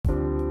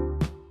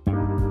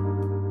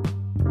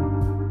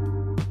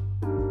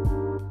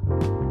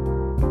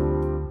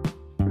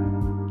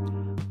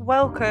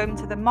Welcome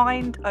to the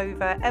Mind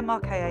Over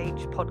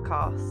MRKH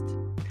podcast.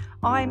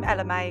 I'm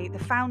Ella May, the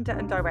founder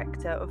and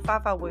director of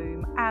Vava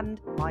Womb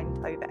and Mind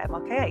Over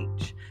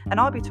MRKH, and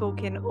I'll be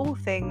talking all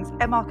things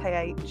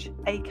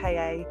MRKH,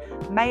 aka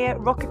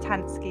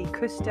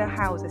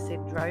Mayer-Rokitansky-Kuster-Hauser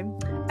syndrome,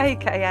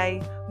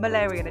 aka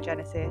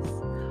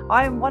malarianogenesis.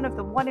 I am one of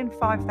the 1 in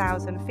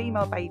 5,000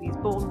 female babies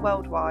born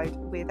worldwide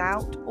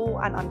without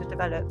or an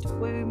underdeveloped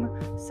womb,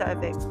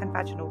 cervix, and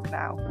vaginal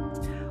canal.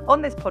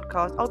 On this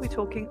podcast, I'll be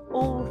talking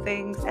all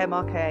things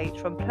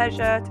MRKH, from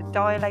pleasure to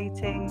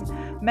dilating,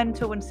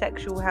 mental and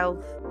sexual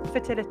health,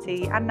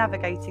 fertility, and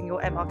navigating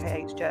your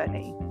MRKH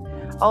journey.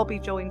 I'll be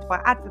joined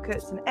by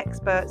advocates and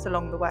experts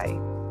along the way.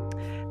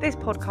 This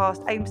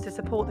podcast aims to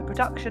support the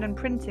production and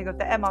printing of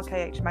the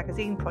MRKH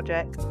magazine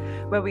project,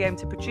 where we aim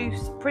to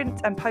produce,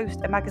 print, and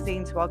post a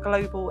magazine to our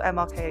global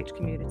MRKH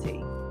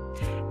community.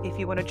 If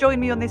you want to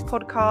join me on this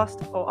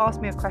podcast or ask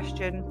me a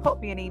question,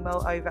 pop me an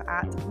email over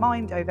at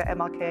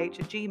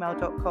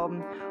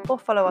mindovermrkh@gmail.com or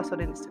follow us on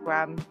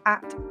Instagram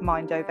at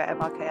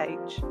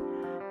mindovermrkh.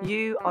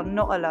 You are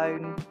not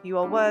alone, you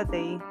are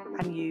worthy,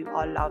 and you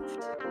are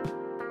loved.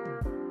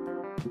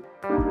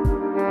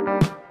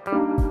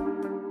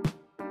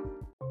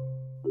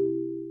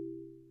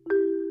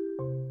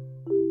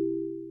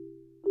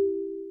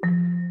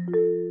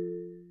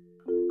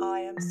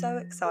 I am so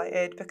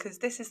excited because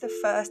this is the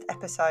first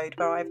episode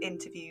where I've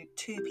interviewed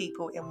two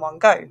people in one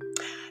go.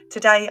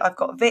 Today I've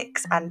got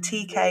Vix and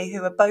TK,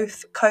 who are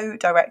both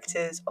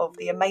co-directors of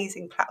the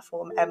amazing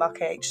platform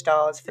MRKH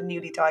Stars for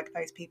newly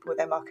diagnosed people with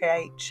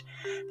MRKH.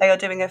 They are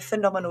doing a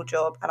phenomenal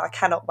job and I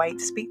cannot wait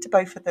to speak to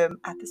both of them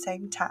at the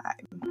same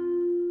time.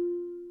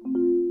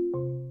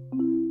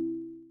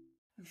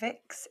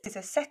 Vix is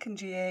a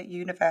second-year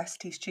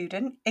university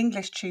student,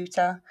 English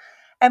tutor,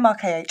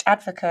 MRKH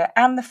advocate,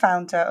 and the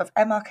founder of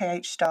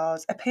MRKH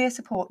Stars, a peer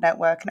support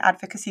network and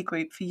advocacy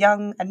group for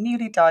young and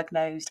newly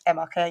diagnosed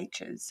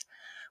MRKHs,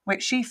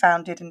 which she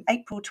founded in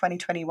April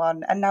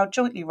 2021 and now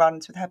jointly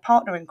runs with her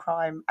partner in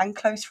crime and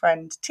close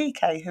friend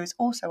TK, who is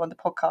also on the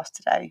podcast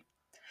today.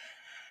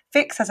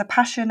 Vix has a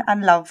passion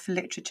and love for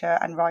literature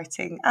and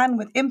writing, and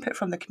with input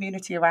from the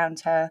community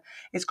around her,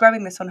 is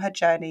growing this on her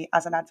journey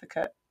as an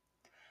advocate.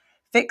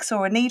 Vix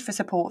saw a need for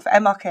support for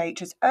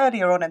MRKHs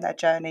earlier on in their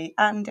journey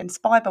and,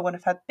 inspired by one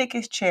of her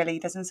biggest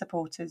cheerleaders and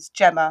supporters,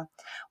 Gemma,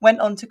 went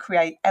on to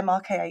create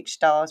MRKH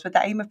Stars with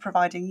the aim of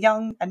providing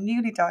young and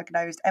newly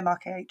diagnosed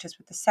MRKHs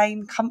with the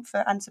same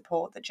comfort and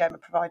support that Gemma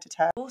provided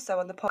her. Also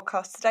on the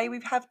podcast today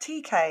we have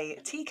TK.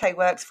 TK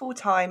works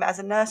full-time as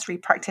a nursery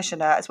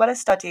practitioner as well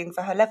as studying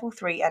for her Level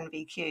 3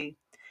 NVQ.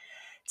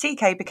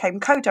 TK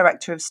became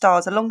co-director of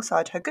Stars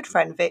alongside her good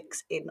friend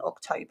Vix in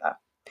October.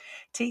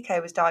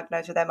 TK was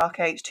diagnosed with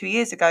MRKH 2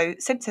 years ago.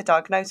 Since her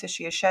diagnosis,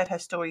 she has shared her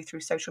story through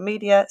social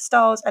media,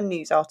 Stars, and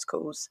news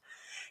articles.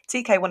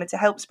 TK wanted to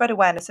help spread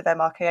awareness of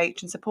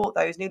MRKH and support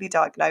those newly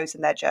diagnosed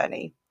in their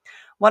journey.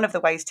 One of the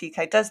ways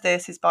TK does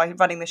this is by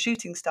running the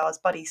Shooting Stars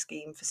Buddy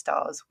Scheme for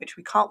Stars, which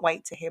we can't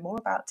wait to hear more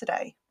about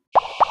today.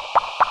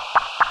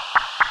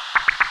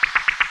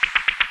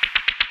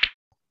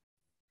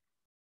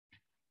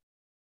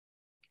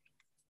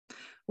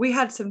 We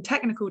had some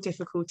technical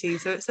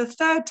difficulties, so it's the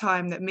third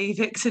time that me,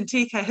 Vix, and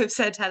TK have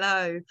said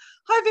hello.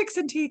 Hi, Vix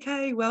and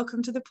TK.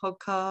 Welcome to the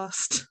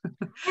podcast.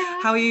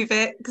 How are you,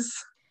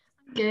 Vix?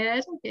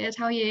 Good.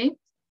 How are you?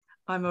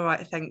 I'm all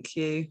right, thank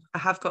you. I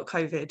have got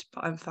COVID,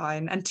 but I'm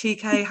fine. And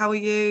TK, how are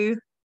you?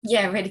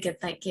 Yeah, really good,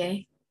 thank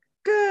you.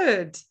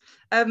 Good.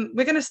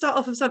 We're going to start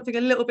off with something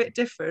a little bit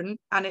different,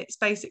 and it's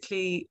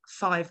basically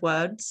 5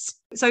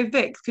 words. So,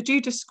 Vic, could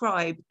you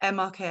describe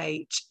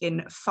MRKH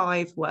in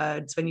 5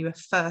 words when you were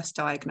first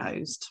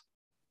diagnosed?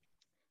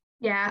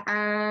 Yeah,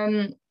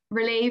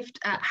 relieved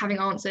at having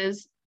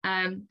answers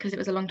because it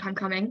was a long time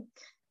coming.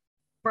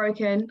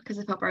 Broken because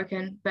I felt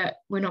broken, but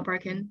we're not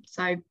broken,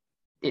 so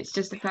it's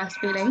just the first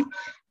feeling.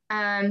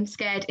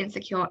 Scared,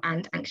 insecure,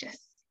 and anxious.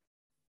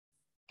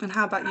 And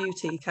how about you,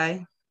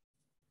 TK?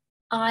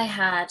 I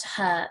had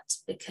hurt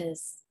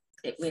because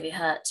it really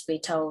hurt to be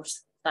told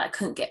that I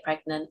couldn't get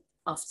pregnant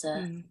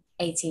after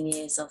 18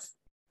 years of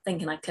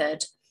thinking I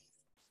could.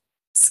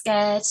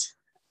 Scared,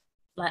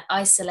 like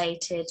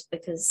isolated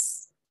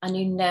because I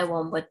knew no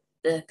one with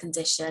the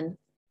condition.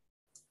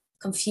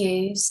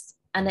 Confused,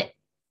 and it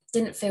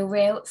didn't feel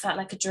real. It felt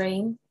like a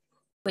dream.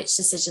 Which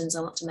decisions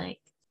I want to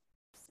make.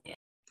 Yeah.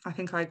 I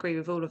think I agree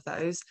with all of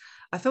those.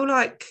 I feel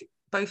like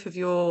both of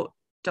your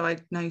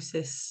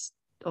diagnosis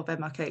of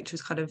MRKH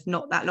was kind of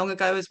not that long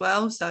ago as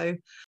well. So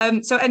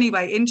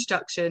anyway,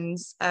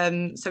 introductions.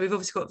 So we've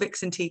obviously got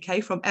Vix and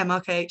TK from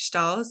MRKH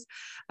Stars.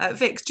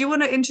 Vix, do you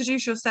want to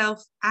introduce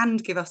yourself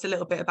and give us a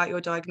little bit about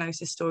your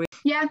diagnosis story?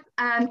 Yeah,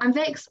 I'm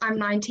Vix, I'm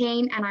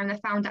 19, and I'm the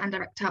founder and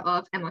director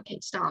of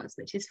MRKH Stars,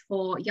 which is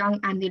for young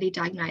and newly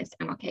diagnosed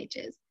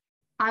MRKHs.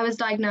 I was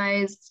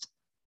diagnosed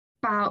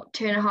about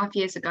 2.5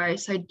 years ago,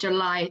 so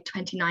July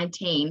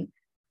 2019.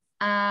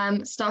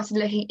 Started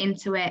looking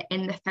into it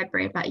in the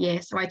February of that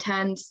year. So I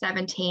turned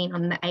 17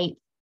 on the 8th.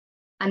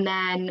 And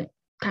then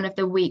kind of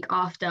the week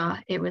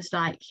after, it was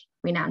like,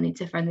 we now need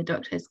to phone the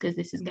doctors because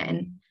this is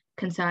getting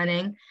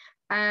concerning.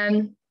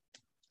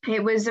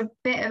 It was a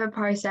bit of a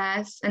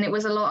process, and it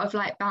was a lot of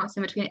like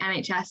bouncing between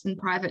NHS and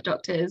private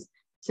doctors,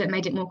 so it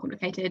made it more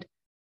complicated.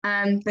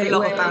 But a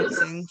lot of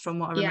bouncing from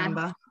what I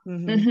remember.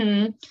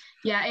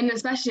 Yeah, and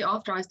especially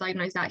after I was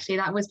diagnosed, actually,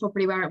 that was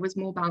probably where it was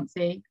more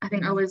bouncy. I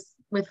think I was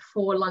with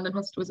 4 London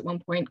hospitals at one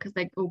point because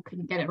they all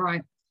couldn't get it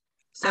right.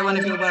 So one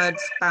of your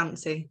words,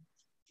 bouncy.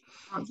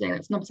 Bouncy,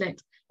 that's number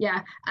 6.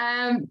 Yeah.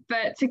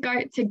 But to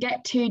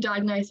get to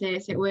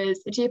diagnosis, it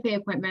was a GP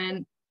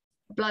appointment,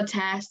 a blood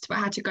test, but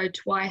I had to go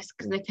twice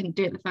because they couldn't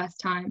do it the first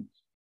time.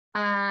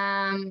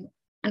 An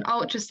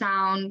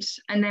ultrasound,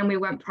 and then we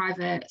went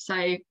private.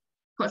 So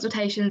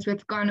consultations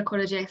with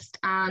gynecologist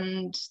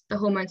and the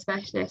hormone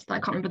specialist that I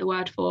can't remember the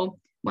word for,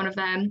 one of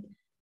them,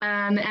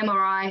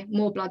 MRI,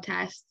 more blood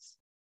tests,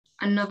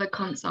 another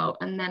consult,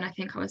 and then I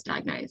think I was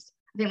diagnosed.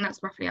 I think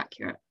that's roughly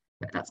accurate,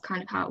 but that's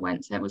kind of how it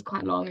went. So it was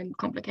quite long and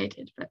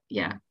complicated, but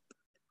yeah.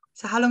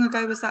 So how long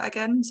ago was that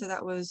again? So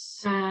that was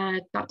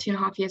about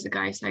 2.5 years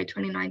ago, so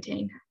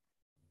 2019.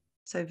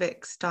 So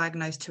Vix,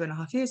 diagnosed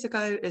 2.5 years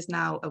ago, is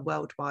now a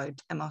worldwide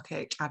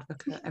MRKH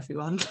advocate,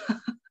 everyone.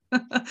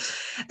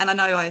 And I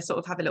know I sort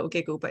of have a little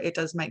giggle, but it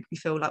does make me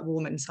feel like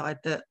warm inside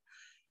that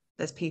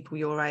there's people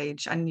your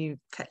age, and you,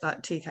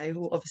 like TK,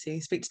 who obviously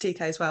speak to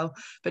TK as well,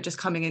 but just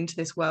coming into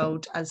this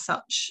world as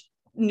such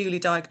newly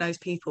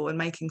diagnosed people and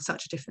making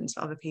such a difference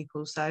for other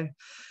people. So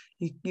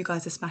you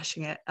guys are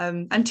smashing it.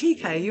 And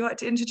TK, you like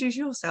to introduce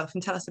yourself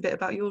and tell us a bit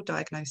about your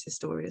diagnosis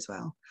story as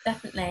well?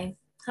 Definitely.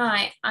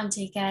 Hi, I'm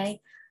TK.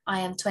 I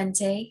am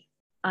 20.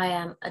 I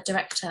am a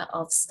director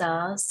of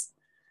STARS,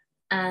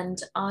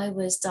 and I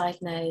was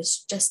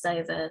diagnosed just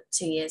over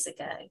 2 years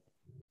ago,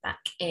 back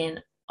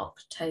in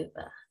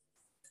October.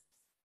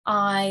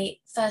 I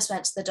first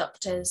went to the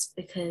doctors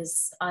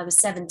because I was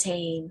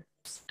 17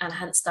 and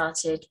hadn't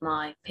started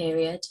my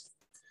period.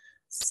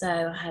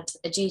 So I had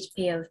a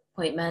GP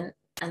appointment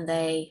and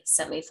they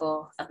sent me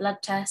for a blood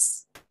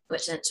test,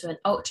 which went to an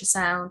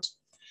ultrasound,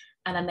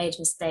 and I made a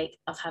mistake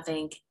of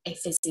having a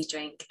fizzy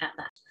drink at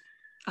that.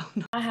 Oh,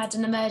 no. I had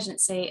an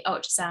emergency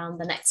ultrasound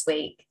the next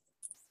week,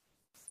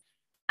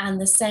 and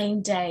the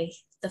same day,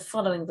 the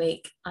following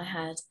week, I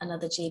had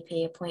another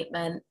GP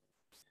appointment.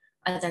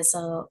 I then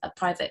saw a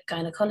private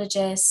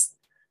gynecologist,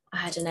 I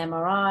had an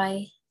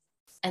MRI,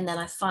 and then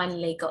I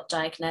finally got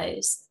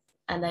diagnosed.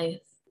 And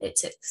it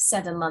took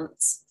 7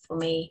 months for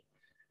me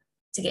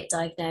to get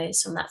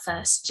diagnosed from that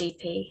first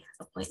GP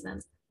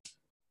appointment.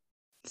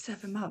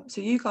 7 months.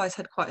 So you guys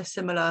had quite a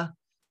similar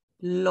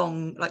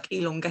long, like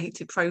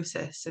elongated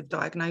process of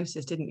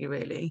diagnosis, didn't you,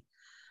 really?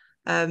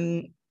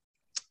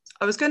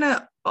 I was going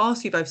to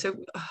ask you both, so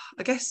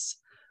I guess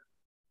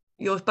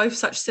you're both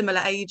such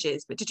similar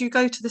ages, but did you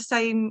go to the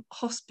same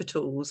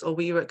hospitals, or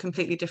were you at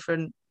completely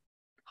different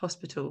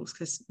hospitals?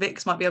 Because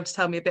Vix might be able to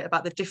tell me a bit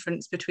about the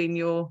difference between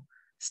your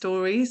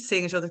stories,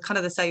 seeing as you're kind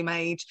of the same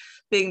age,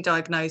 being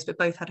diagnosed, but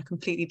both had a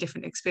completely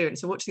different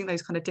experience. So what do you think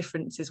those kind of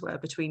differences were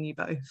between you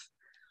both?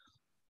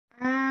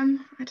 I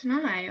don't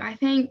know. I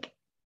think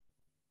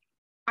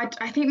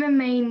the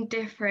main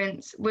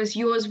difference was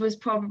yours was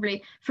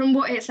probably, from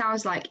what it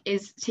sounds like,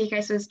 is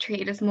TK's was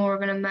treated as more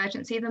of an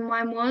emergency than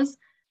mine was.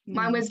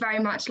 Mine was very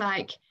much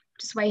like,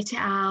 just wait it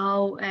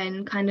out,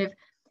 and kind of,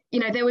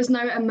 there was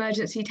no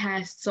emergency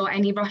tests or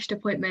any rushed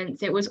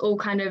appointments. It was all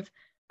kind of,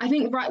 I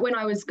think right when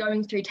I was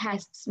going through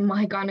tests,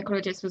 my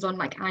gynecologist was on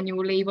like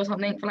annual leave or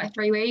something for like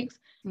 3 weeks.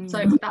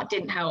 So that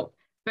didn't help.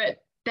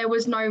 But there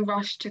was no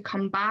rush to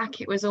come back.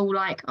 It was all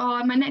like,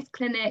 oh, my next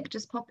clinic,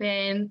 just pop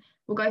in,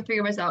 we'll go through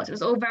your results. It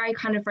was all very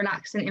kind of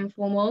relaxed and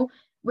informal,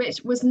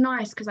 which was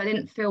nice because I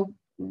didn't feel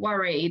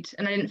worried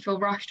and I didn't feel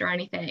rushed or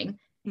anything.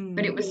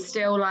 But it was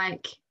still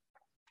like,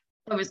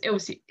 it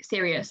was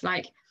serious.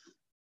 Like,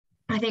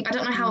 I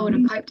don't know how I would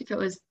have coped if it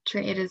was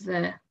treated as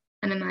an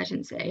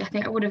emergency. I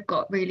think I would have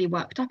got really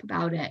worked up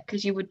about it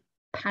because you would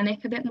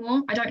panic a bit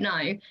more. I don't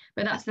know,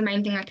 but that's the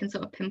main thing I can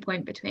sort of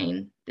pinpoint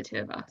between the two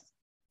of us.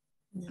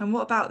 And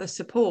what about the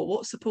support?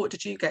 What support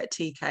did you get,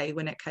 TK,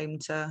 when it came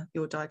to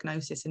your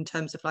diagnosis in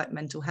terms of like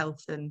mental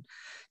health and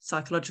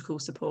psychological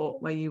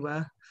support where you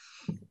were?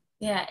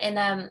 Yeah,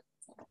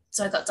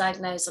 so I got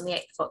diagnosed on the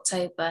 8th of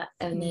October,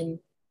 and in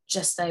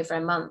just over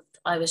a month,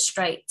 I was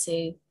straight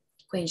to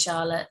Queen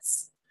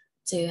Charlotte's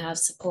to have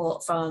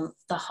support from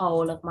the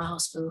whole of my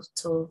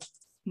hospital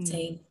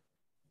team.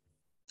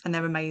 And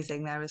they're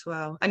amazing there as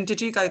well. And did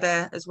you go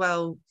there as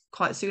well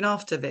quite soon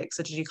after, Vix,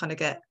 or did you kind of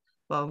get,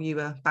 well, you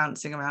were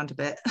bouncing around a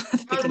bit?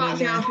 I was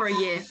bouncing around for a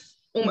year,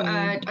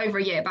 over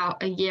a year,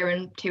 about a year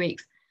and 2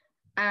 weeks.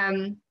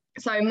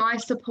 So my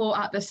support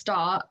at the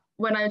start,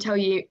 when I tell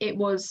you it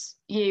was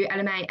you,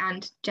 LMA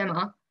and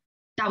Gemma,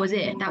 that was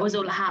it. That was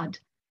all I had.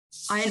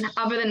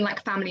 Other than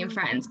like family and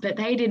friends, but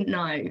they didn't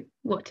know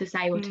what to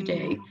say or to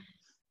do.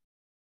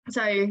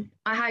 So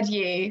I had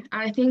you,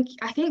 and I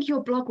think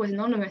your blog was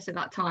anonymous at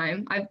that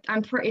time.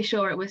 I'm pretty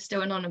sure it was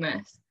still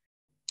anonymous.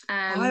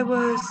 I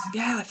was,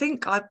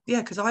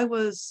 because I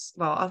was,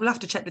 well, I will have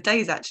to check the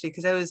days actually,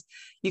 because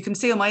you can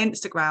see on my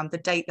Instagram the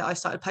date that I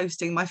started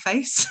posting my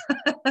face.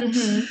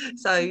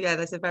 So yeah,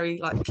 there's a very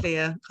like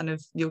clear kind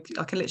of,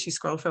 I can literally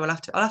scroll through. I'll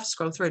have to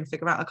scroll through and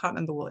figure out. I can't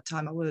remember what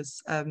time I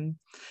was. But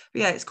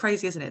yeah, it's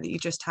crazy, isn't it, that you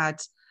just had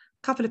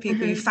a couple of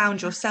people, you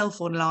found yourself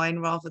online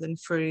rather than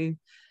through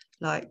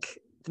like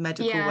the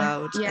medical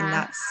world,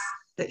 and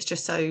it's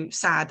just so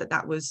sad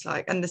that was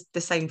like, and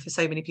the same for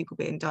so many people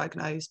being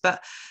diagnosed.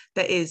 But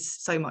there is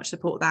so much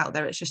support out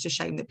there. It's just a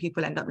shame that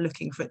people end up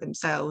looking for it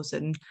themselves.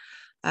 And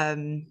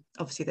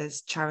obviously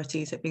there's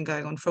charities that have been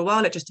going on for a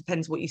while. It just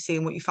depends what you see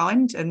and what you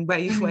find and where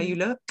you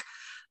look.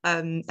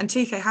 And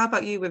TK, how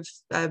about you with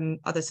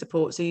other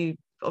support? So you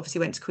obviously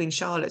went to Queen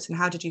Charlotte's, and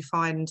how did you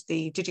find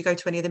did you go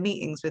to any of the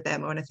meetings with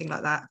them or anything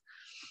like that?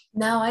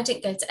 No, I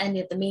didn't go to any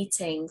of the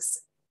meetings.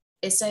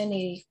 It's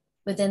only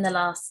within the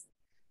last,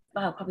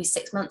 probably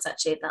 6 months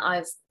actually, that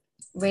I've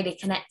really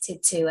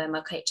connected to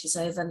MRKHs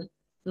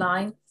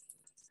online.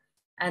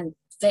 And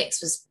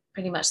Vix was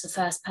pretty much the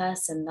first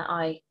person that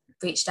I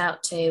reached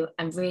out to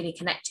and really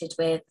connected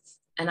with.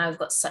 And I've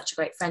got such a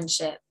great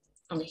friendship.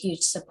 I'm a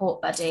huge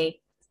support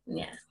buddy.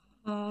 Yeah.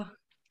 Oh,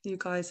 you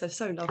guys are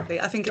so lovely.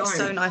 I think it's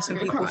so nice when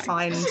people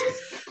find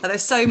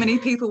there's so many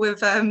people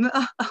with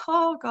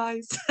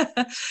guys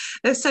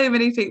there's so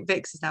many people.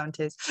 Vix is now in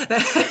tears.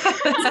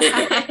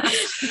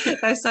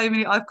 There's so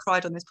many, I've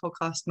cried on this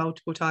podcast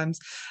multiple times.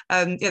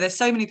 There's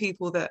so many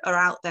people that are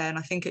out there, and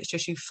I think it's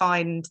just you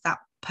find that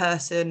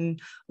person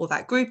or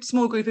that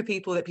small group of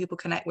people that people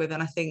connect with.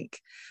 And I think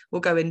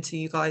we'll go into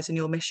you guys and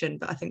your mission,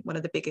 but I think one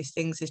of the biggest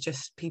things is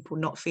just people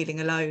not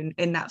feeling alone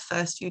in that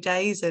first few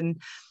days. And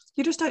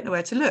you just don't know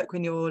where to look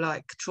when you're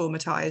like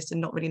traumatized and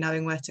not really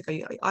knowing where to go.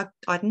 I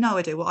had no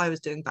idea what I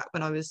was doing back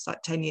when I was like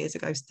 13 years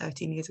ago.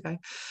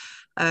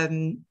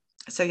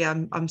 So yeah,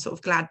 I'm sort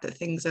of glad that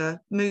things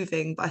are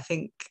moving, but I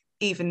think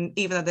even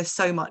though there's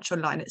so much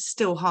online, it's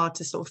still hard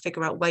to sort of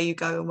figure out where you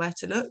go and where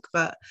to look.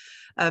 But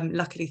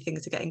luckily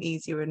things are getting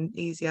easier and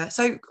easier.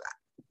 So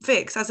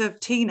Vix, as a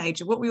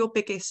teenager, what were your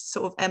biggest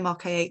sort of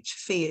MRKH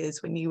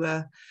fears when you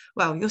were,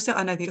 well,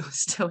 I know that you're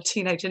still a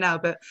teenager now,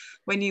 but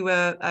when you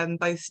were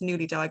both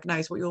newly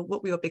diagnosed,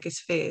 what were your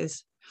biggest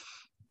fears?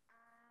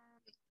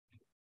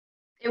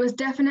 It was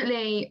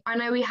definitely, I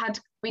know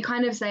we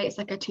kind of say it's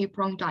like a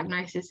two-pronged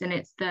diagnosis, and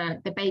it's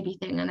the baby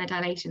thing and the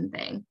dilation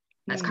thing.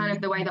 That's kind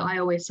of the way that I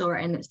always saw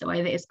it, and it's the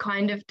way that it's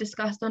kind of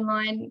discussed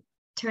online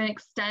to an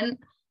extent.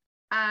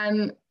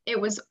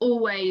 It was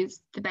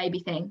always the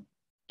baby thing.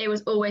 It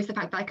was always the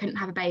fact that I couldn't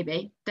have a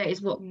baby. That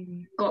is what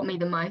got me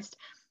the most.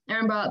 I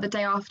remember the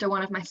day after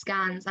one of my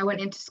scans, I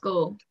went into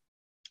school.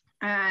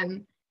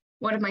 One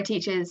of my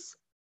teachers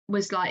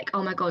was like,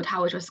 "Oh my God,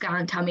 how was your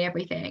scan? Tell me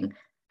everything."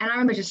 And I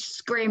remember just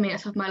screaming at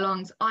the top of my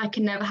lungs, "I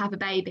can never have a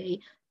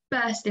baby."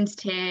 Burst into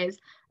tears.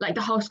 Like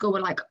the whole school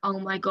were like, "Oh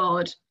my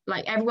God."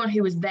 Like everyone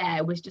who was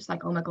there was just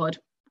like, "Oh my God,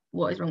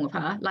 what is wrong with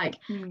her?" Like,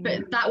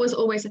 but that was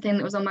always the thing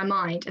that was on my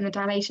mind. And the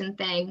dilation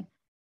thing,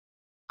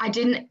 I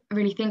didn't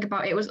really think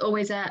about. It was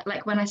always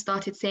like when I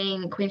started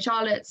seeing Queen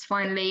Charlotte's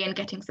finally and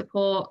getting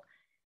support,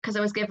 because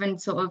I was given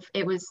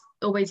it was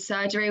always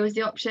surgery was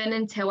the option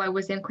until I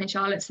was in Queen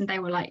Charlotte's, and they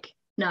were like,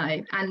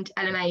 "No." And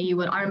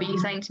LMA, I remember you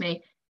saying to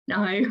me,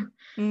 "No."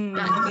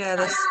 Yeah,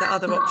 there's the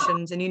other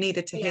options, and you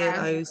needed to hear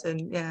those.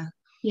 And I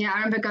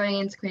remember going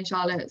into Queen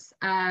Charlotte's,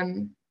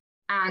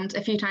 and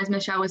a few times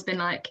Michelle has been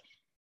like,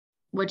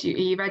 are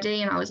you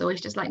ready? And I was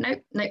always just like,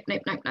 nope.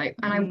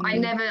 And I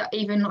never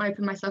even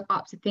opened myself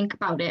up to think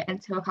about it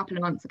until a couple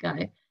of months ago,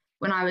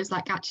 when I was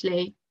like,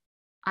 actually,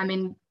 I'm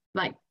in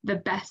like the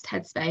best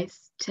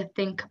headspace to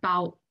think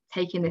about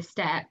taking this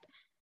step.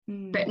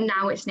 But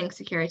now it's an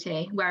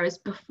insecurity, whereas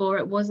before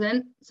it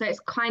wasn't. So it's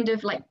kind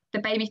of like the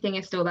baby thing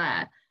is still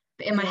there,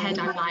 but in my head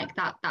I'm like,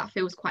 that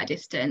feels quite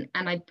distant,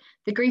 and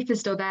the grief is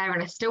still there,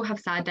 and I still have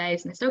sad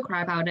days, and I still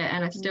cry about it,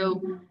 and I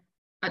still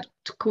I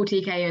call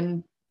TK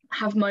and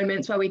have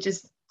moments where we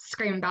just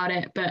scream about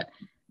it. But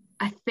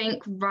I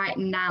think right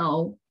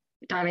now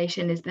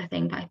dilation is the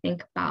thing that I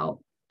think about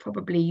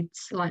probably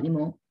slightly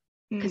more,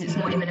 because it's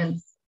more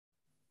imminent.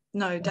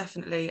 No,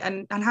 definitely.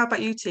 And how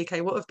about you,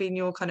 TK? What have been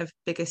your kind of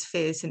biggest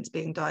fears since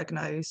being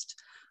diagnosed,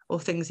 or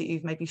things that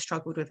you've maybe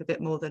struggled with a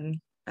bit more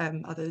than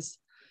others?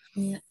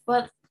 Yeah.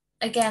 Well,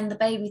 again, the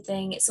baby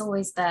thing, it's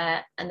always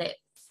there, and it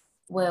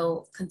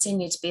will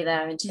continue to be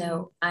there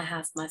until I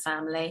have my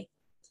family.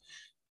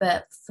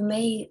 But for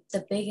me,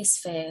 the biggest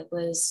fear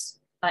was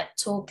like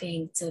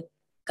talking to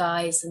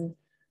guys and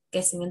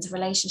getting into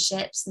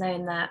relationships,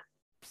 knowing that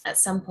at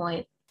some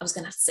point I was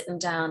going to have to sit them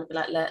down and be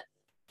like, look,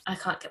 I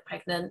can't get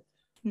pregnant.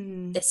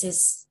 This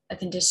is a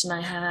condition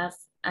I have.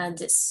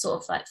 And it's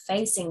sort of like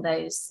facing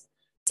those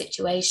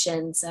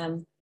situations.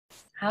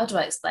 How do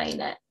I explain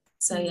it?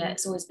 So yeah,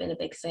 it's always been a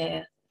big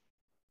fear.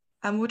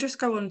 And we'll just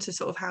go on to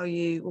sort of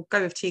we'll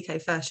go with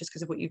TK first, just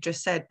because of what you've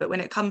just said. But when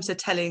it comes to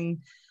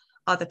telling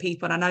other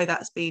people, and I know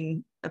that's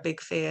been a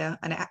big fear,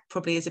 and it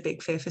probably is a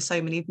big fear for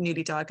so many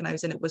newly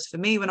diagnosed, and it was for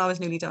me when I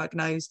was newly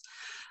diagnosed.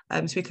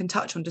 So we can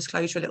touch on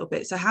disclosure a little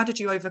bit. So how did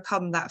you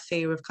overcome that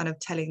fear of kind of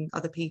telling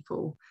other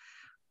people?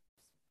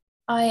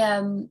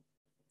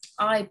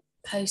 I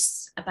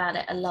post about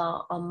it a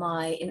lot on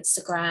my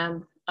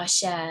Instagram. I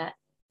share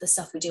the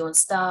stuff we do on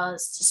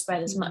Stars to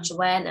spread as much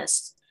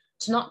awareness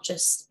to not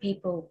just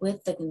people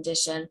with the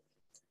condition,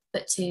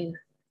 but to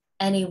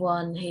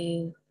anyone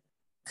who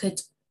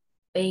could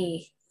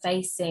be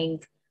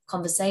facing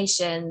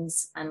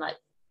conversations and like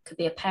could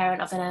be a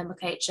parent of an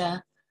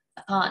MLKHer,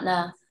 a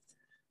partner,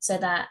 so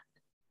that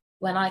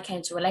when I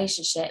came to a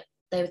relationship,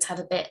 they would have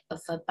a bit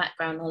of a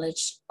background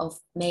knowledge of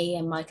me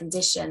and my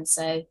condition.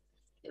 So it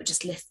would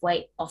just lift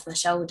weight off my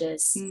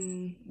shoulders.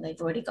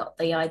 They've already got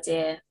the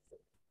idea.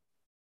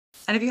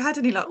 And have you had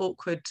any like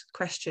awkward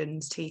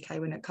questions, TK,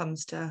 when it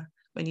comes to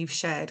when you've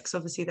shared? Because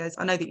obviously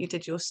I know that you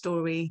did your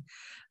story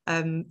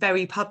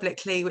very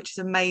publicly, which is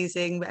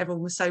amazing.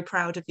 Everyone was so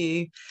proud of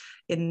you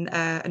in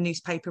a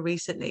newspaper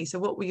recently. So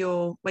what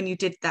were when you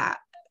did that,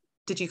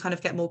 did you kind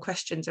of get more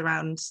questions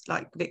around,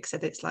 like Vic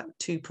said, it's like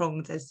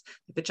two-pronged, there's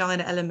the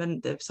vagina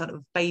element, the sort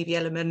of baby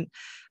element.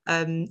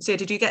 So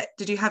did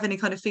you have any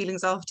kind of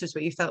feelings afterwards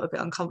where you felt a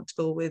bit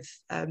uncomfortable with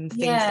things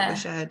that were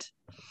shared?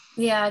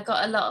 Yeah, I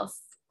got a lot of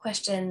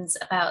questions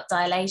about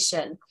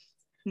dilation.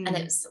 And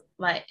it was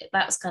like,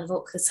 that was kind of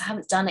awkward because I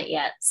haven't done it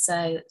yet. So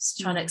it's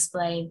trying to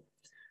explain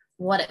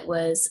what it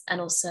was and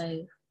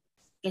also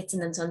getting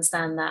them to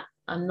understand that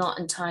I'm not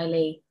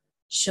entirely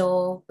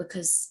sure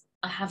because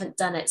I haven't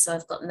done it. So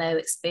I've got no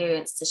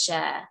experience to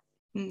share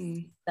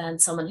than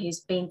someone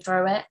who's been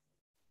through it.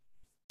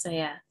 So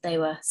yeah, they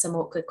were some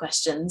awkward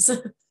questions.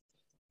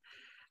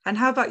 And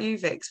how about you,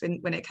 Vix,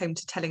 when it came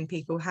to telling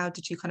people, how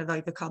did you kind of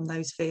overcome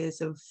those fears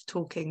of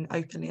talking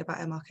openly about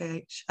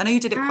MRKH? I know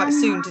you did it quite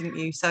soon, didn't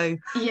you? So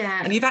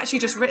yeah. And you've actually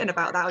just written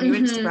about that on your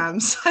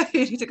Instagram. So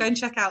you need to go and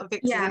check out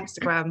Vix's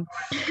Instagram.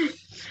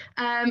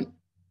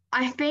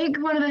 I think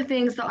one of the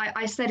things that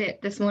I said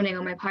it this morning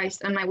on my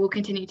post, and I will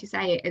continue to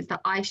say it, is that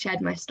I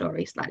shared my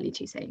story slightly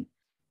too soon.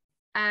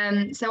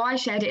 So I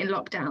shared it in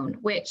lockdown,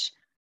 which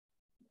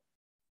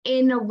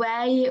in a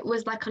way it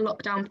was like a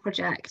lockdown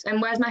project.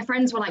 And whereas my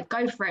friends were like,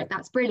 go for it,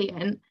 that's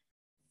brilliant,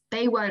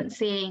 they weren't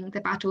seeing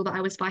the battle that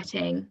I was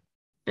fighting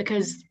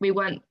because we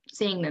weren't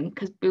seeing them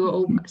because we were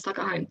all stuck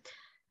at home.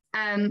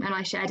 And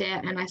I shared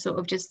it and I sort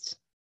of just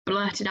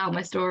blurted out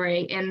my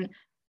story in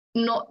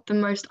not the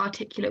most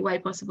articulate way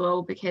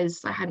possible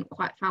because I hadn't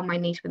quite found my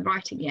niche with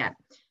writing yet.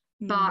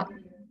 But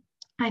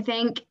I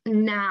think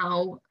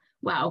now,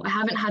 well, I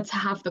haven't had to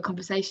have the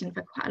conversation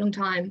for quite a long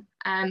time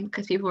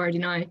because people already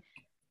know.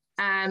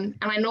 And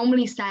I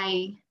normally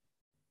say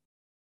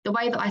the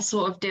way that I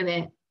sort of do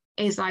it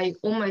is I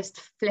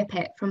almost flip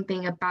it from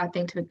being a bad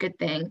thing to a good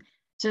thing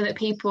so that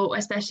people,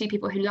 especially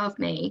people who love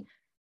me,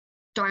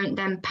 don't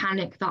then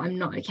panic that I'm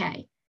not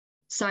okay.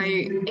 So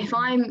if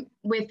I'm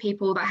with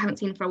people that I haven't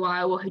seen for a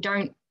while or who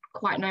don't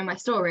quite know my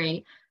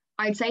story,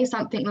 I'd say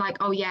something like,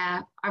 oh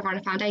yeah, I run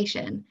a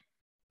foundation.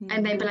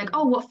 And they'd be like,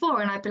 oh, what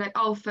for? And I'd be like,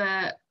 oh,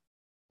 for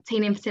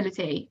teen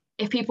infertility.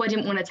 If people I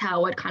didn't want to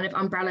tell, I'd kind of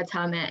umbrella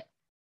term it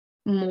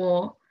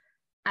more.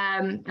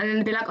 And then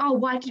they'd be like, oh,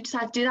 why did you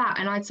decide to do that?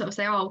 And I'd sort of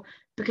say, oh,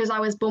 because I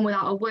was born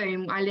without a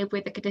womb. I live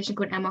with a condition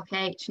called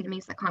MLKH, and it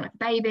means I can't have a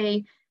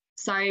baby.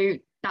 So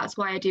that's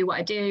why I do what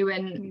I do.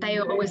 And they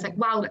are always like,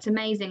 wow, that's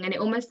amazing. And it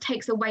almost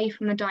takes away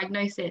from the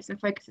diagnosis and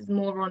focuses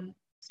more on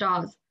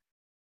stars.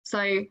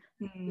 So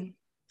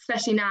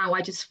especially now,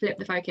 I just flip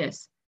the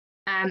focus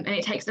and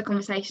it takes the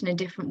conversation a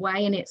different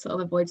way and it sort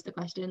of avoids the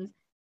questions.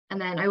 And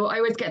then I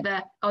always get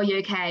the, oh, you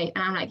okay?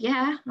 And I'm like,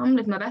 yeah, I'm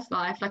living my best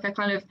life. Like I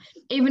kind of,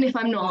 even if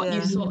I'm not,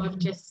 you sort of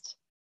just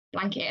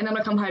blank it. And then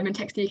I come home and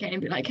text the UK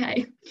and be like,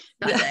 hey,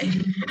 that day.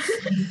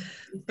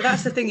 But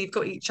that's the thing, you've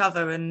got each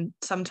other, and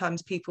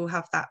sometimes people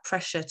have that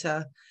pressure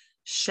to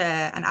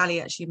share. And Ali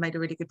actually made a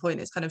really good point.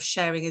 It's kind of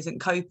sharing isn't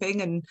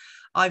coping. And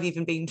I've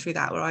even been through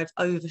that where I've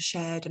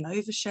overshared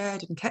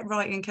and kept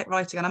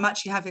writing. And I'm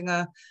actually having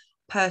a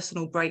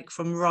personal break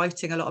from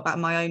writing a lot about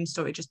my own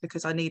story just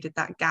because I needed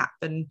that gap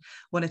and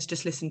wanted to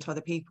just listen to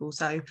other people.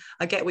 So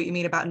I get what you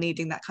mean about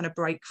needing that kind of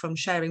break from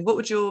sharing. What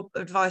would your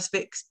advice,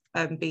 Vix,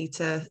 be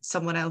to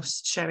someone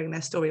else sharing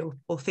their story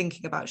or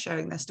thinking about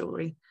sharing their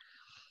story?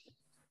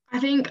 I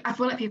feel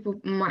like people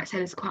might say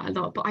this quite a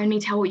lot, but only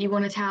tell what you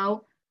want to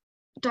tell.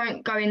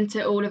 Don't go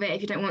into all of it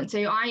if you don't want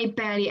to. I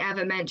barely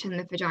ever mention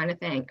the vagina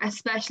thing,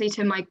 especially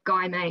to my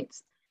guy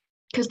mates,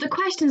 because the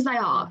questions they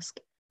ask,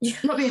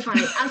 not being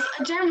funny, as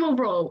a general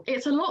rule,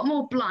 it's a lot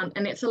more blunt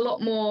and it's a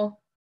lot more,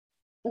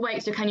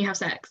 wait, so can you have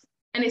sex?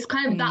 And it's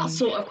kind of that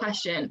sort of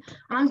question.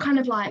 And I'm kind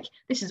of like,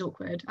 this is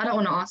awkward. I don't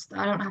want to ask that.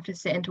 I don't have to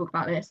sit and talk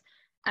about this.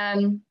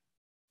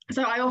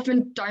 So I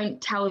often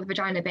don't tell the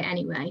vagina bit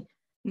anyway.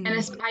 And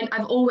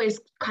I've always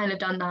kind of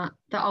done that.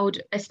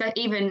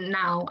 Even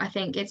now, I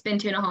think it's been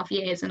 2.5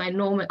 years, and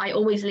I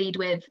always lead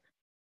with,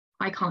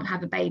 I can't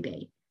have a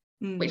baby,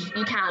 which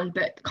you can,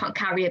 but can't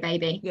carry a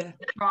baby,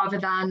 rather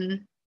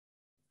than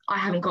I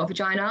haven't got a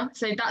vagina.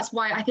 So that's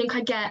why I think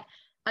I get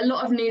a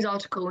lot of news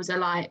articles are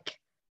like,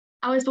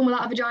 I was born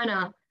without a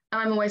vagina,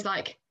 and I'm always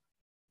like,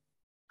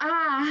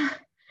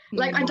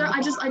 Like, I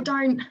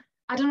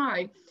don't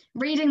know.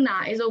 Reading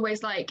that is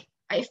always like,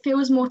 it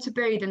feels more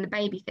taboo than the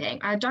baby thing.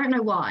 I don't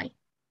know why,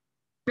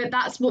 but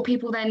that's what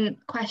people then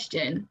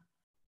question.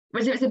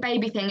 Whereas if it's a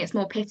baby thing, it's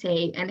more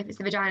pity, and if it's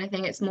the vagina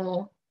thing, it's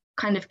more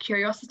kind of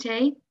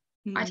curiosity.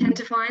 I tend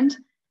to find,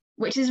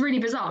 which is really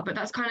bizarre, but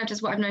that's kind of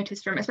just what I've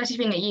noticed from, especially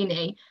being at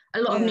uni, a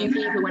lot of new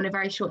people in a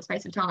very short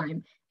space of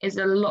time is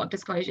a lot of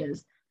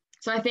disclosures.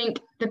 So I think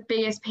the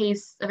biggest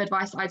piece of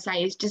advice I'd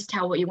say is just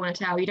tell what you want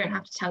to tell. You don't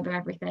have to tell them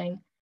everything.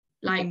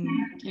 Like,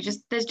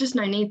 there's just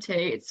no need to.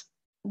 It's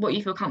what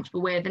you feel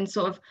comfortable with, and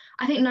sort of,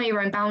 I think, know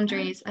your own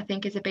boundaries, I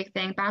think, is a big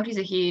thing. Boundaries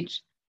are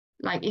huge.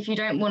 Like, if you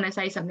don't want to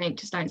say something,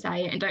 just don't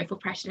say it, and don't feel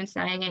pressured in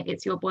saying it.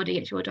 It's your body,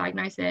 it's your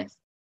diagnosis.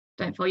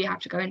 Don't feel you have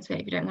to go into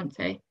it if you don't want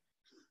to.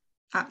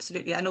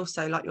 Absolutely. And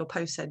also, like your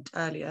post said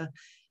earlier,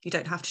 you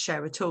don't have to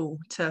share at all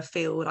to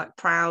feel like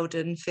proud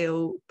and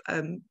feel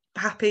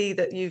happy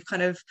that you've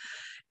kind of,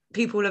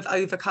 people have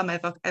overcome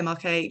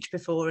MRKH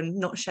before and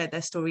not shared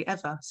their story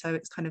ever. So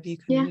it's kind of, you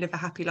can live a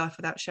happy life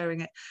without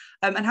sharing it.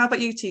 And how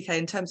about you, TK,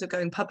 in terms of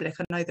going public?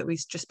 I know that we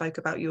just spoke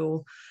about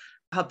your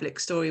public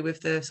story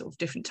with the sort of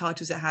different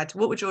titles it had.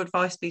 What would your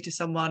advice be to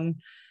someone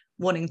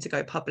wanting to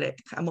go public,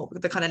 and what were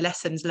the kind of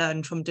lessons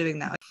learned from doing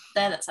that?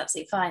 That's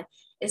absolutely fine.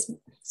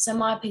 So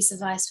my piece of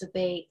advice would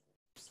be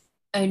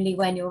only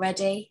when you're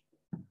ready.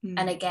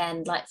 And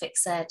again, like Vic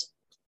said,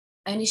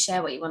 only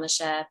share what you want to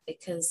share,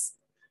 because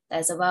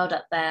there's a world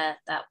up there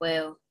that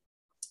will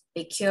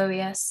be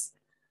curious.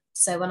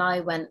 So when I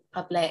went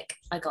public,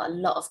 I got a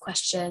lot of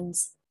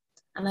questions,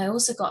 and I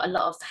also got a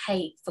lot of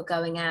hate for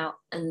going out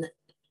and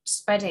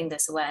spreading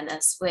this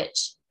awareness,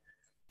 which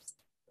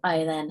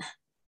I then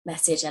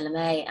messaged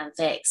LMA and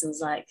Vix and was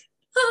like,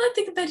 oh, I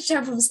think I made a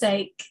terrible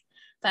mistake.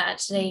 But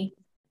actually,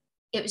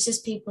 it was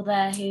just people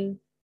there who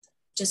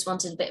just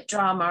wanted a bit of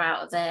drama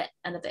out of it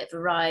and a bit of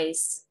a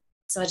rise.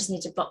 So I just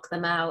need to block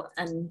them out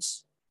and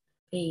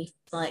be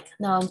like,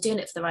 no, I'm doing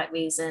it for the right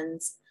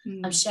reasons.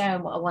 I'm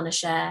sharing what I want to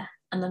share,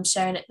 and I'm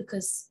sharing it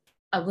because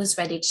I was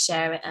ready to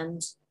share it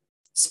and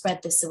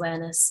spread this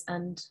awareness.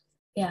 And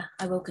yeah,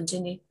 I will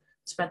continue to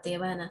spread the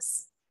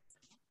awareness.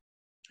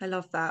 I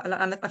love that.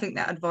 And I think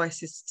that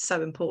advice is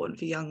so important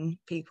for young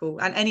people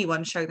and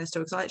anyone showing their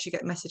story, because I actually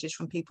get messages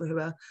from people who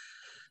are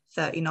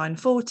 39,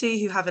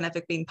 40 who haven't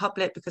ever been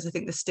public, because I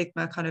think the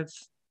stigma kind of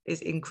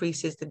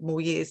increases the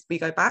more years we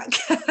go back.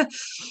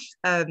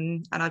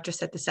 And I've just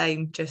said the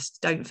same, just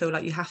don't feel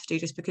like you have to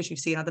just because you've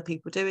seen other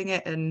people doing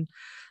it. And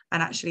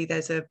actually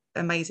there's an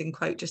amazing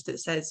quote just that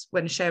says,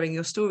 when sharing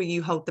your story,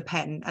 you hold the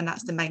pen, and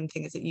that's the main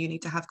thing, is that you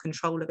need to have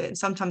control of it. And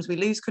sometimes we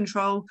lose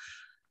control.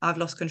 I've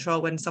lost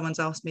control when someone's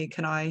asked me,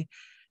 can I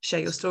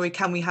share your story?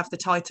 Can we have the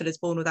title as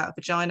Born Without a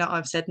Vagina?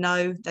 I've said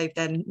no. They've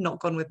then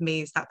not gone with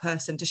me as that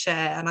person to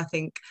share. And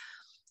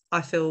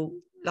I feel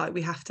like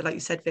we have to, like you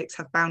said, Vix,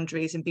 have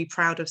boundaries and be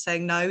proud of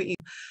saying no.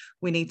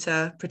 We need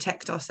to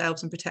protect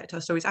ourselves and protect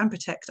our stories and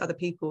protect other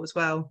people as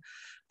well.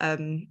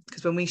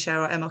 Because when we share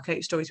our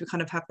MRKH stories, we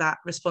kind of have that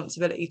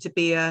responsibility to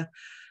be a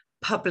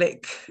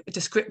public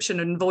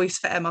description and voice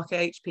for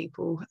MRKH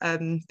people.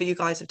 But you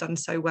guys have done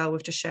so well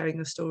with just sharing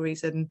your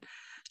stories and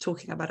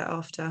talking about it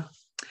after.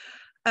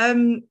 I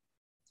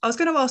was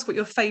going to ask what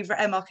your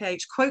favourite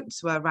MRKH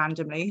quotes were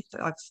randomly.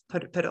 I've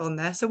put it on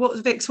there. So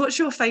what's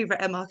your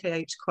favourite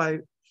MRKH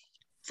quote?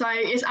 So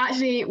it's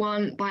actually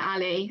one by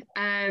Ali.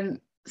 And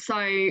it's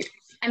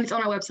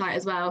on our website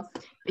as well,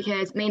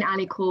 because me and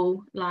Ali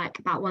call like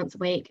about once a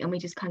week, and we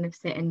just kind of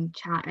sit and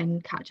chat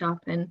and catch up.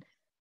 And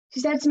she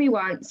said to me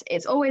once,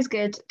 it's always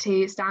good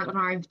to stand on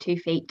our own 2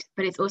 feet,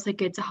 but it's also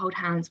good to hold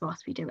hands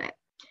whilst we do it.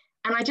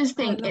 And I just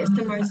think it's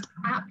the most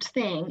apt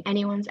thing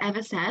anyone's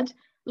ever said.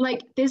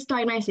 Like, this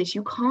diagnosis,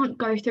 you can't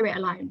go through it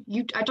alone.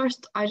 I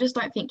just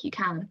don't think you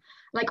can.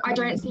 Like, I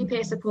don't see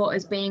peer support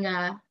as being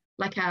a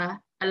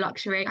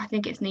luxury. I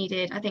think it's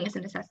needed. I think it's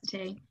a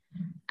necessity.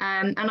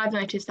 And I've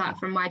noticed that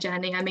from my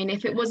journey. I mean,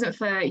 if it wasn't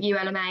for you,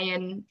 LMA,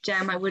 and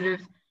Jem, I would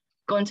have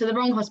gone to the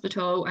wrong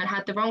hospital and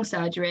had the wrong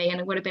surgery, and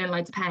it would have been in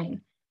loads of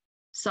pain.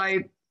 So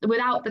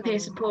without the peer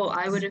support,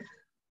 I would have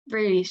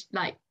really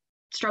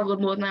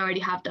struggled more than I already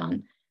have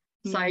done.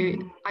 So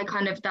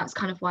that's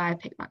kind of why I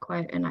picked that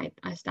quote, and I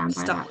stand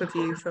by that. Stuck with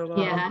you for a while.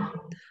 Yeah.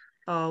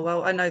 Oh,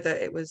 well, I know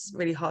that it was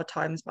really hard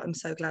times, but I'm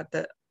so glad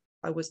that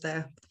I was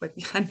there with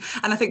you. And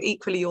I think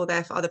equally you're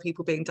there for other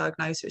people being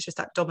diagnosed. So it's just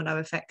that domino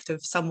effect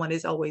of someone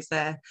is always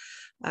there.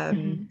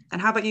 And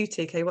how about you,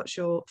 TK? What's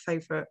your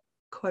favourite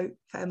quote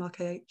for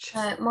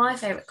MRKH? My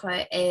favourite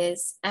quote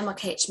is,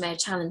 MRKH may have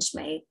challenged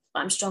me,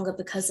 but I'm stronger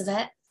because of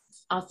it.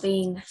 I've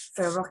been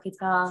through a rocky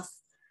path.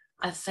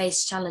 I've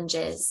faced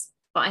challenges,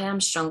 but I am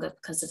stronger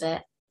because of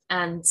it.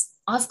 And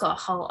I've got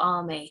a whole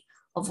army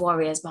of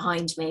warriors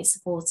behind me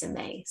supporting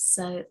me.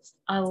 So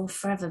I will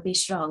forever be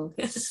strong.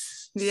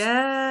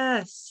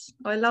 Yes,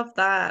 I love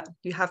that.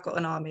 You have got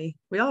an army.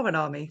 We are an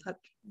army.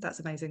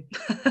 That's amazing.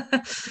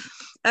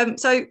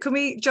 So can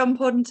we jump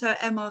on to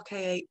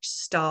MRKH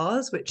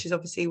Stars, which is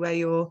obviously where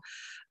you're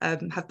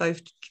have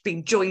both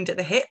been joined at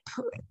the hip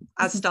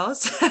as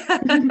stars.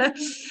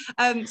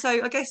 So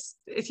I guess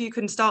if you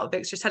can start,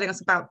 Vix, just telling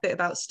us a bit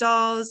about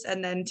stars,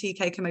 and then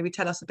TK can maybe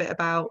tell us a bit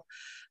about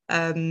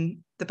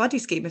the buddy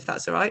scheme, if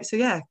that's all right. So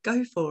yeah,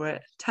 go for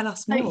it. Tell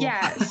us more.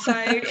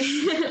 So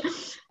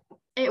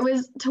it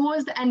was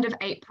towards the end of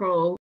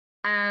April,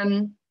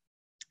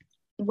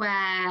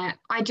 where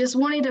I just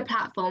wanted a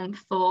platform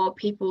for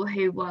people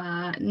who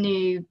were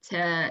new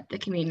to the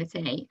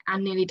community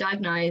and newly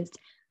diagnosed,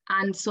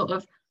 and sort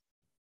of,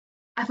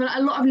 I feel like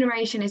a lot of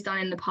narration is done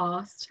in the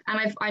past, and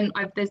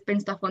I've there's been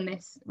stuff on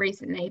this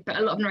recently, but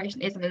a lot of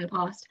narration isn't in the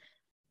past,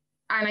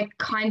 and I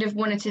kind of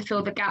wanted to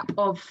fill the gap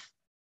of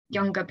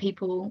younger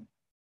people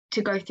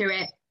to go through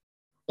it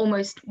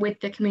almost with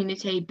the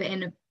community, but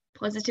in a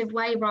positive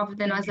way rather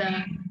than as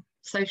a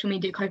social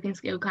media coping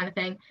skill kind of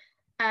thing.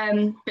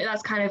 But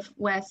that's kind of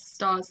where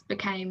Stars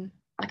became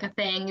like a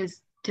thing,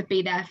 is to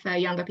be there for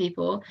younger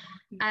people.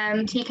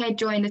 TK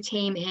joined the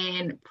team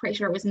in, pretty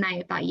sure it was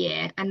May of that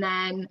year, and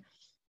then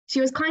she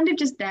was kind of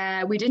just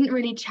there. We didn't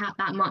really chat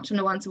that much on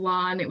a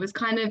one-to-one. It was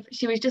kind of,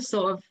 she was just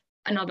sort of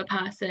another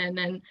person.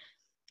 And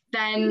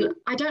then,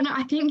 I don't know,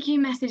 I think you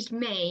messaged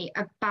me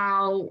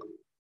about,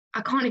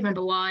 I can't even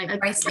remember why.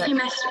 It was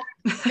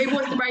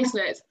the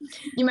bracelets.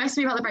 You messaged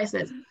me about the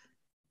bracelets.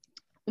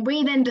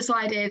 We then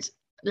decided,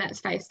 let's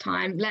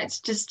FaceTime, let's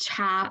just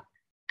chat.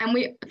 And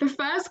the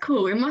first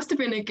call, it must have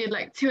been a good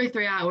like 2 or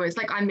 3 hours.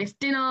 Like, I missed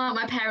dinner.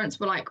 My parents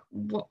were like,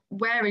 "What?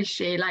 Where is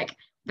she?" Like,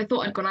 they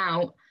thought I'd gone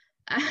out.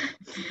 I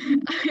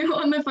was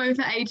on the phone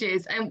for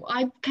ages, and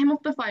I came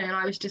off the phone and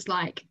I was just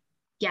like,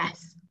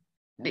 yes,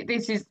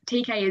 this is,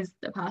 TK is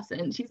the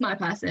person. She's my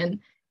person.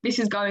 This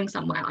is going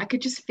somewhere. I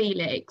could just feel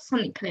it.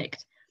 Something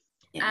clicked.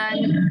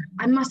 And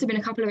I must have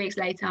been a couple of weeks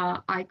later,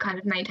 I kind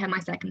of made her my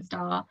second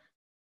star.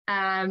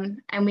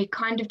 And we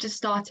kind of just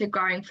started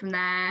growing from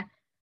there.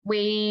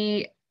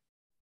 We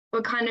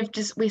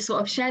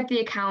sort of shared the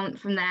account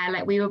from there.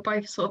 Like, we were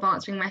both sort of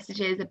answering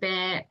messages a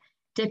bit,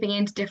 dipping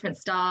into different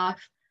stuff.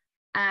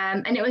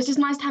 And it was just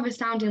nice to have a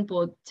sounding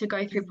board to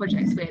go through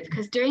projects with,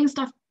 because doing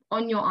stuff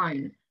on your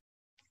own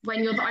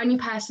when you're the only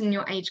person in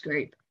your age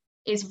group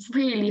is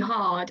really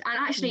hard. And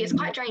actually it's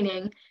quite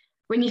draining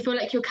when you feel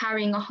like you're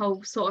carrying a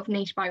whole sort of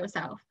niche by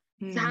yourself.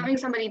 So having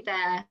somebody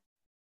there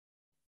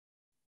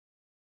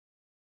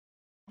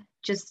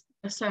just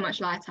so much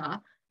lighter.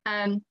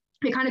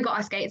 We kind of got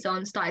our skates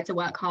on, started to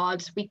work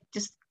hard. We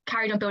just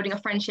carried on building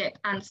a friendship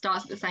and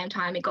Stars at the same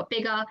time. It got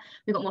bigger,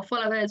 we got more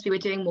followers, we were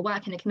doing more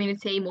work in the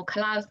community, more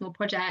collabs, more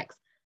projects.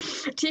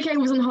 TK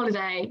was on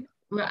holiday.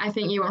 I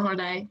think you were on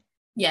holiday.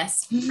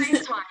 Yes.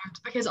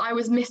 FaceTimed because I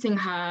was missing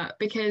her,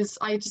 because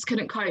I just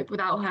couldn't cope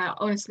without her.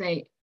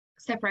 Honestly,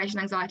 separation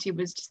anxiety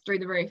was just through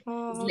the roof.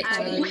 We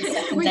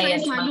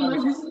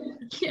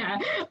yeah,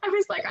 I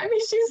was like, I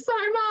miss you so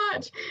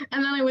much.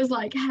 And then I was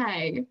like,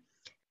 hey,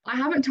 I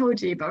haven't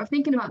told you, but I'm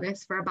thinking about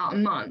this for about a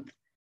month,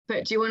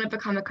 but do you want to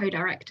become a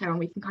co-director and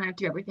we can kind of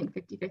do everything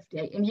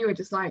 50-50? And you were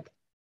just like,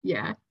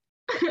 yeah.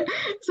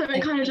 So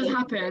it kind of just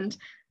happened.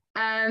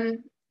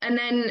 And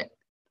then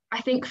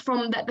I think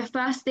from that, the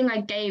first thing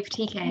I gave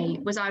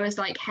TK was, I was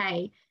like,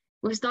 hey,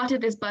 we've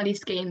started this buddy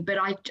scheme, but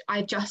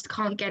I just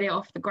can't get it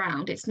off the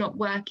ground. It's not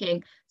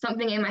working.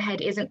 Something in my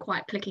head isn't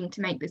quite clicking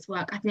to make this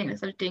work. I think I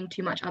started doing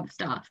too much other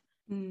stuff.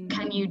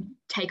 Can you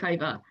take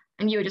over?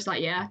 And you were just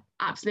like, yeah,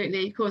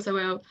 absolutely, of course I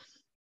will.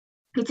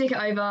 You took it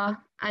over,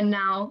 and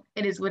now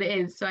it is what it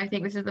is. So I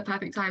think this is the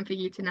perfect time for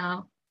you to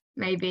now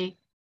maybe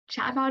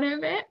chat about it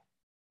a bit.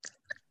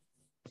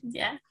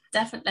 Yeah,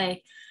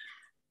 definitely.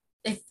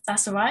 If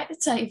that's all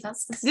right, so if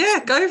that's the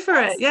yeah, go for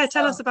it. Yeah,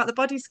 tell us about the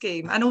buddy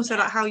scheme, and also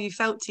like how you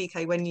felt,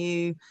 TK, when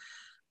you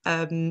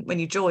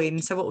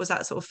joined. So what was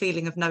that sort of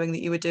feeling of knowing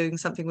that you were doing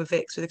something with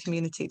Vix, with the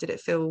community? Did it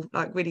feel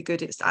like really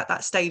good? It's at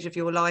that stage of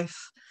your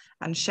life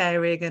and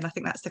sharing, and I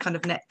think that's the kind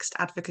of next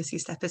advocacy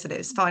step, isn't it?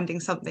 It's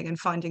finding something and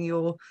finding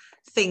your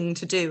thing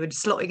to do and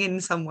slotting in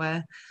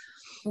somewhere.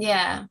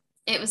 Yeah,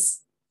 it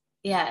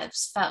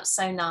felt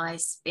so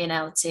nice being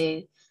able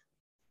to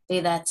be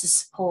there to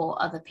support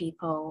other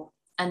people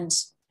and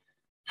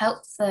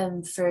help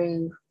them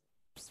through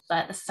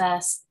like the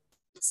first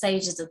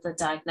stages of the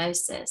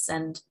diagnosis.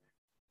 And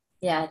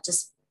yeah,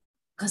 just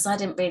because I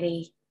didn't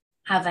really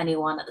have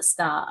anyone at the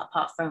start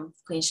apart from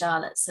Queen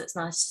Charlotte, so it's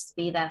nice just to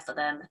be there for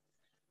them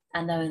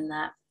and knowing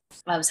that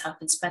I was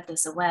helping spread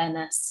this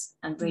awareness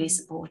and really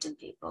supporting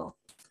people.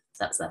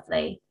 So that's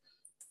lovely.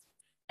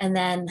 And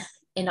then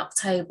in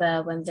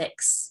October, when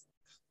Vix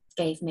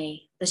gave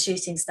me the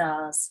Shooting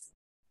Stars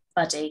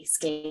buddy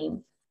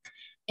scheme,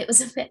 it was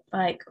a bit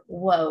like,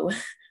 whoa,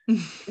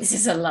 this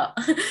is a lot.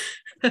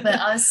 But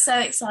I was so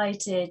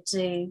excited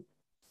to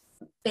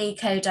be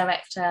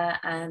co-director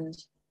and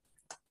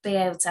be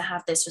able to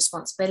have this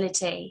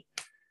responsibility.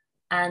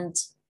 And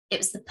it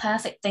was the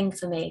perfect thing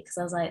for me, because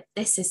I was like,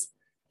 this is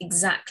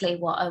exactly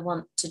what I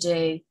want to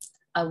do.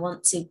 I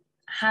want to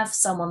have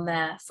someone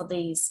there for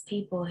these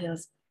people who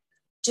have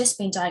just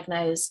been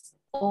diagnosed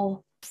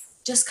or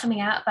just coming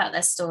out about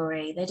their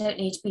story. They don't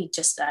need to be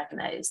just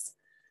diagnosed.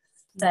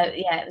 So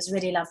yeah, it was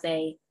really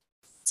lovely.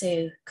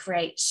 to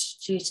create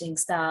Shooting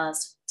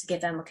Stars to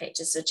give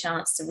MLKHers a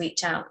chance to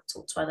reach out and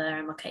talk to other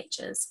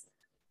MLKHers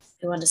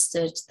who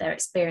understood their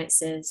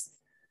experiences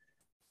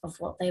of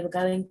what they were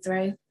going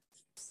through.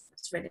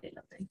 It's really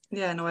lovely.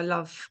 Yeah, no,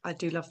 I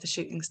do love the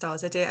Shooting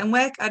Stars idea. And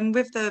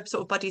with the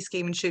sort of buddy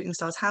scheme and Shooting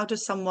Stars, how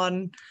does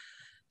someone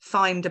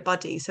find a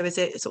buddy? So is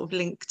it sort of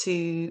linked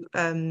to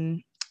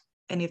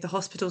any of the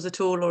hospitals at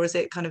all, or is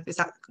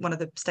that one of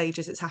the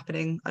stages it's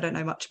happening? I don't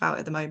know much about it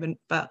at the moment,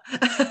 but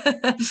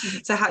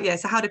so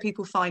how do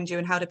people find you,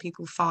 and how do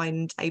people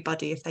find a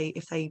buddy if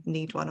they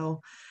need one or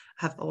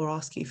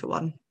ask you for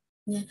one?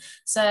 Yeah,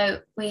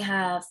 so we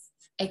have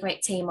a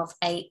great team of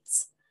 8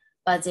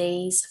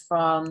 buddies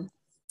from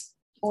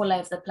all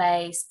over the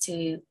place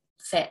to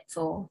fit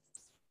for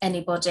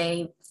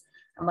anybody,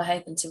 and we're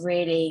hoping to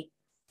really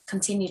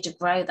continue to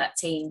grow that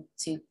team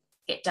to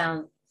get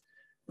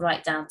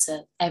right down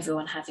to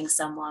everyone having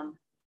someone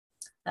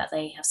that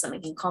they have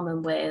something in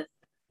common with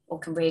or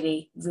can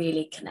really,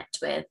 really connect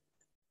with.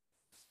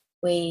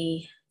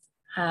 We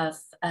have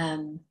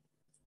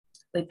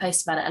we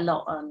post about it a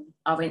lot on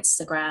our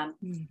Instagram,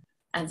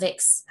 and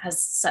Vix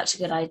has such a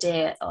good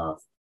idea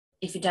of,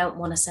 if you don't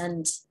want to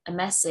send a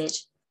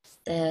message,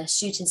 the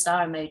shooting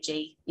star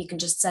emoji, you can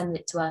just send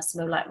it to us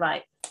and we're like,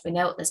 right, we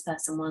know what this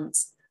person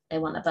wants. They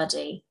want a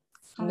buddy.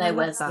 No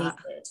words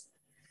needed.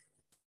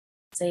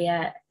 So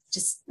yeah,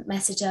 just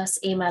message us,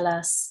 email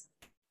us,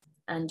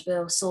 and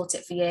we'll sort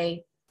it for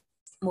you.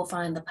 We'll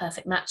find the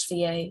perfect match for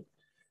you.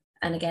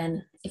 And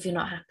again, if you're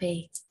not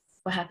happy,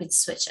 we're happy to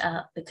switch it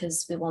up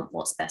because we want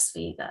what's best for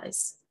you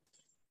guys.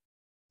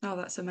 Oh,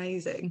 that's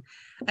amazing.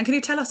 And can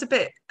you tell us a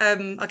bit,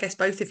 I guess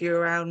both of you,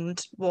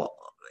 around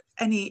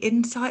any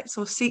insights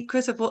or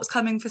secrets of what's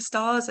coming for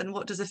Stars, and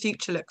what does the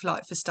future look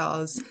like for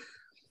Stars?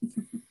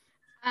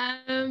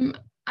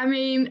 I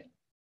mean,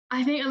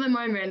 I think at the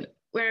moment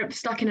we're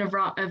stuck in a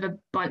rut of a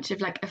bunch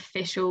of like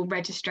official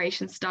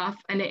registration stuff,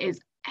 and it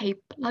is a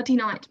bloody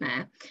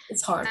nightmare.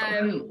 It's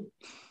horrible.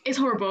 It's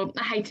horrible.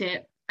 I hate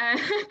it.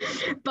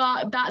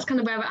 But that's kind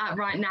of where we're at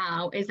right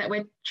now, is that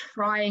we're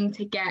trying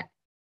to get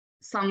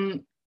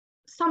some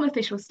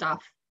official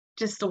stuff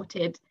just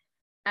sorted.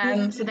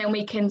 So then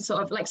we can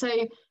sort of so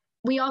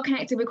we are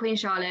connected with Queen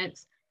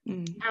Charlotte's,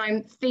 and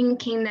I'm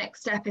thinking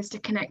next step is to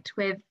connect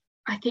with,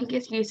 I think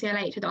it's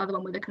UCLH, or the other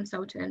one with a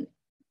consultant,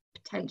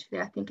 potentially,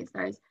 I think it's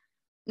those.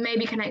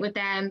 Maybe connect with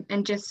them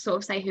and just sort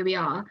of say who we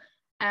are.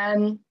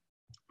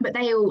 But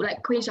they all,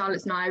 like Queen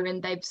Charlotte's know,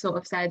 and they've sort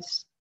of said,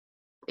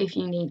 if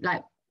you need,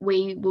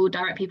 we will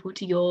direct people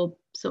to your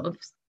sort of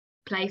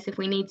place if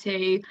we need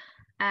to.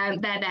 They're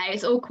there.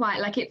 It's all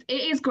quite it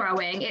is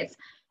growing.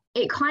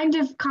 It kind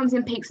of comes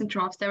in peaks and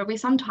troughs. There will be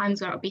some times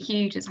where it'll be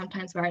huge and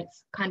sometimes where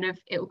it's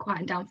it'll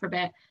quieten down for a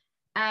bit.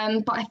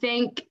 But I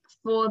think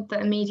for the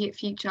immediate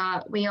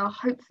future, we are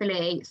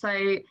hopefully,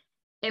 so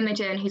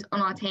Imogen, who's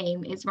on our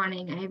team, is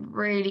running a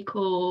really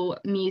cool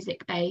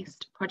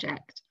music-based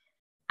project.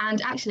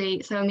 And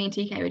actually, so me and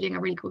TK were doing a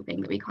really cool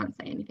thing that we can't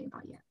say anything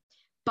about yet.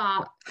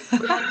 But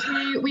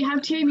we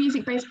have two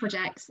music-based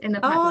projects in the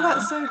pipeline. Oh,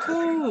 that's so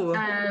cool.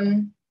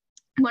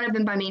 One of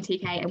them by me and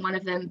TK, and one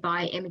of them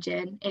by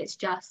Imogen. It's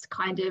just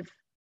kind of,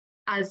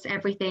 as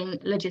everything,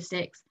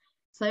 logistics.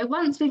 So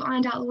once we've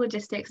ironed out the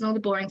logistics and all the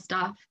boring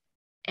stuff,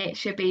 it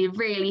should be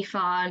really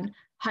fun,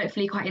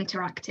 hopefully quite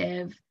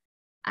interactive,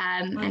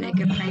 and a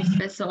good place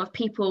for sort of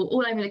people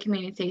all over the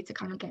community to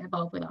come and get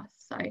involved with us.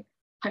 So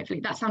hopefully,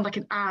 that sounds like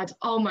an ad.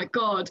 Oh my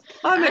God.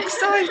 I'm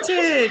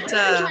excited.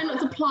 I'm trying not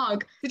to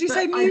plug. Did you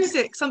say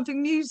music,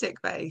 something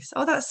music-based?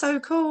 Oh, that's so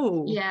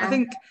cool. Yeah. I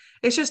think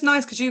it's just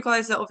nice because you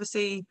guys are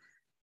obviously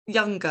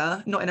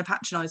younger, not in a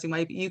patronising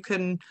way, but you're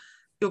going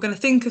to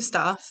think of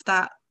stuff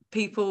that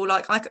people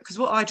because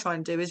what I try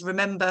and do is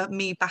remember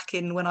me back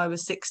in when I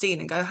was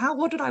 16 and go,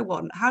 what did I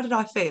want? How did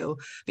I feel?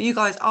 But you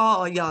guys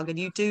are young and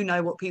you do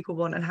know what people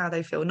want and how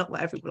they feel, not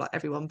what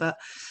everyone, but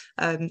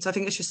so I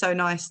think it's just so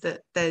nice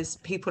that there's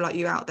people like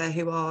you out there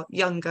who are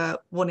younger,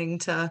 wanting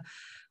to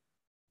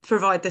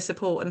provide the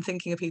support and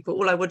thinking of people.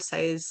 All I would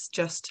say is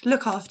just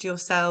look after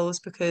yourselves,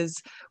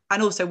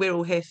 and also we're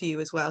all here for you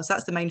as well. So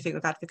that's the main thing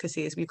with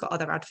advocacy, is we've got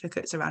other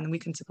advocates around and we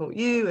can support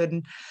you.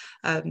 And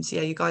so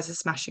yeah, you guys are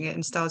smashing it,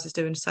 and Stars is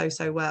doing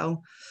so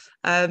well.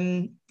 So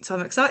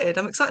I'm excited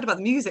about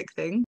the music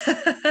thing.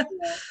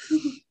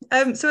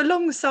 So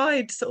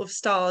alongside sort of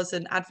Stars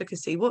and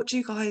advocacy, what do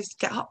you guys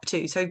get up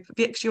to? So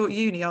Vix, you're at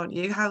uni, aren't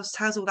you?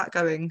 How's all that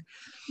going?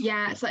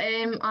 Yeah, so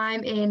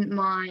I'm in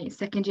my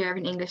second year of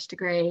an English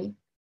degree.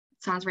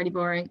 Sounds really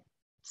boring.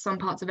 Some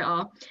parts of it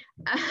are.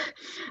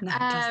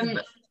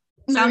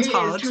 Sounds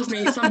hard. Trust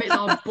me, some bits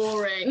are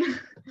boring.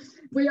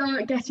 We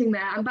are getting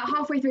there. I'm about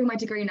halfway through my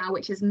degree now,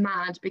 which is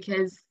mad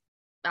because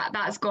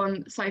that's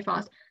gone so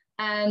fast.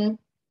 I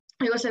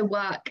also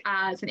work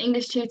as an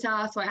English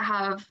tutor, so I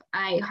have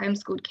a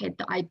homeschooled kid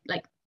that I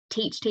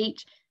teach,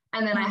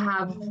 and then I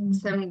have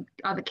some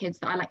other kids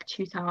that I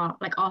tutor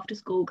after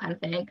school kind of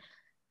thing.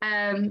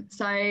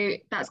 So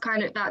that's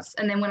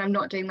and then when I'm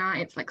not doing that,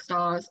 it's like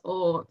stars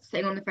or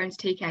sitting on the phone to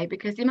TK,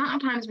 because the amount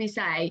of times we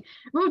say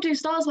we'll do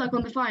stars work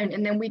on the phone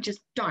and then we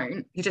just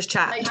don't. You just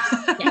chat. Like,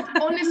 yeah,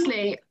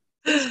 honestly,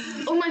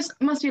 it's almost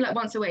must be like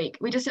once a week.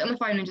 We just sit on the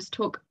phone and just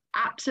talk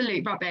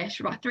absolute rubbish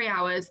for about 3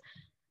 hours.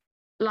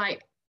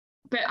 Like,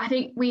 but I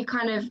think we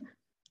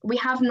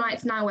have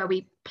nights now where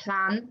we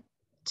plan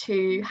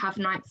to have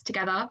nights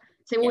together.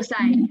 So we'll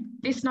say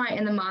this night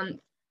in the month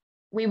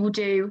we will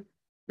do,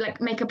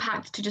 like, make a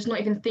pact to just not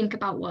even think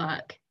about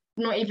work,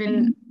 not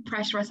even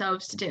pressure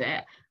ourselves to do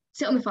it.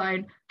 Sit on the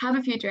phone, have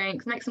a few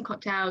drinks, make some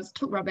cocktails,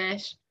 talk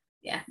rubbish.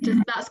 Yeah.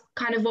 That's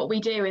kind of what we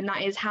do, and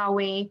that is how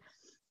we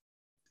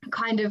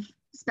kind of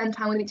spend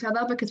time with each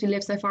other, because we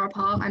live so far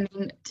apart. I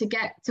mean, to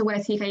get to where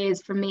TK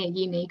is from me at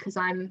uni, because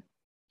I'm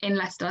in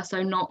Leicester,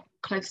 so not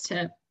close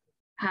to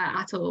her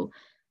at all,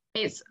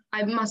 I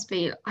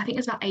think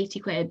it's about 80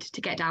 quid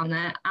to get down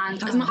there,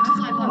 and as much as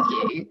I love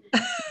you,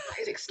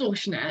 it's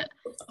extortionate.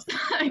 So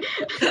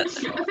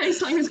the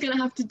FaceTime is going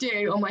to have to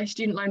do on my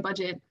student loan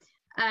budget.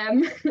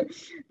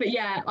 But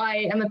yeah,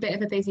 I am a bit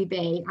of a busy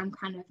bee. I'm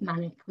kind of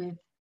manic with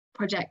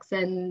projects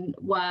and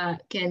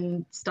work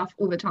and stuff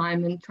all the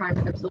time, and trying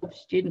to absorb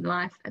student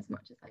life as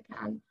much as I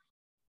can.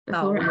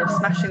 You're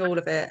smashing all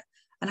of it.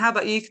 And how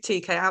about you,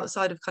 TK,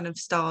 outside of kind of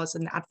stars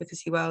and the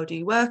advocacy world? Are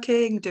you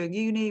working, doing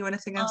uni or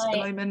anything else at the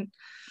moment?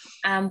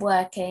 I'm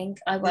working.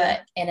 I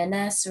work in a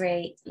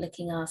nursery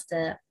looking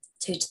after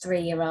 2 to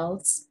 3 year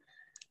olds,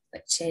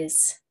 which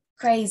is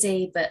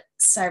crazy but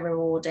so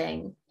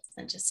rewarding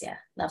and just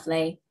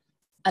lovely.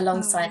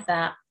 Alongside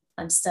that,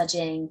 I'm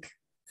studying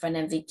for an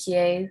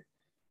NVQ,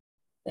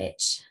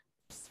 which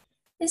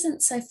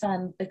isn't so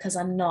fun because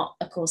I'm not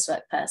a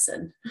coursework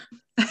person.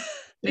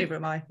 Neither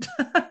am I.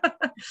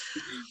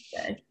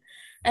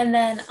 And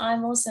then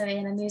I'm also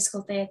in a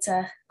musical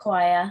theatre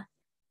choir.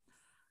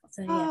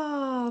 So,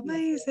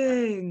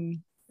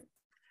 amazing.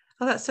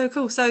 Oh, that's so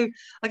cool. So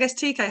I guess,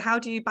 TK, how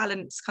do you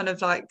balance kind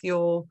of like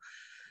your,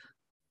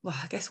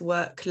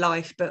 work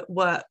life, but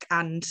work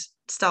and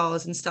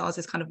stars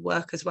is kind of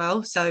work as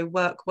well. So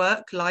work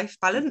life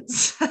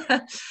balance.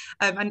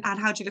 And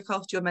how do you look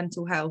after your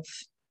mental health?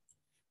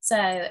 So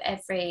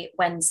every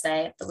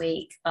Wednesday of the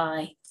week,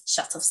 I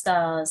shut off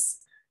stars.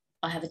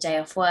 I have a day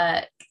off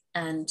work,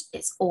 and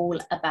it's all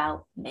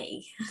about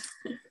me.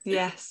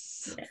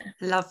 Yes.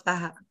 Love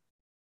that.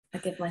 I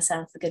give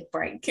myself a good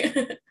break.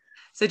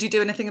 So do you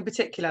do anything in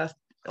particular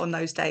on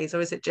those days,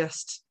 or is it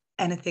just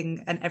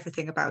anything and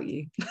everything about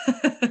you?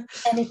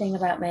 Anything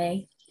about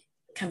me.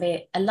 It can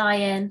be a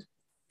lie-in,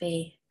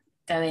 be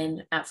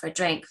going out for a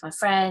drink with my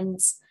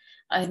friends.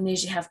 I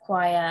usually have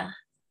choir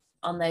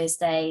on those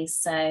days,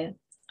 so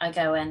I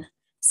go and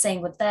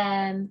sing with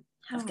them,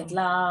 have a good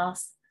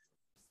laugh,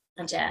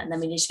 and then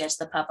we usually go to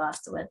the pub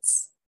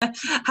afterwards.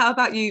 How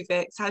about you,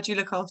 Vix? How do you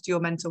look after your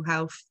mental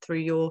health through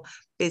your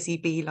busy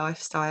bee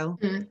lifestyle?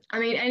 I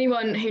mean,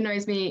 anyone who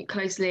knows me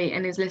closely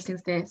and is listening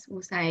to this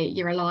will say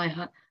you're a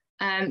liar,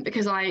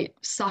 because I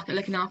suck at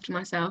looking after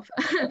myself.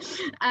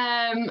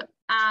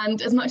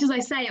 And as much as I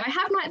say I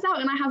have nights out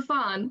and I have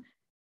fun,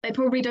 I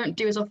probably don't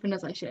do as often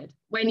as I should.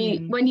 When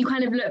you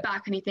kind of look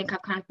back and you think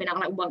I've kind of been out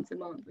like once a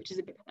month, which is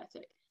a bit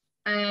pathetic.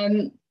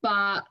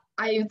 But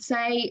I would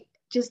say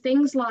just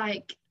things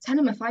like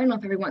turning my phone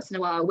off every once in a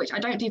while, which I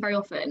don't do very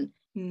often.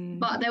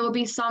 But there will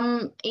be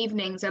some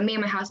evenings and me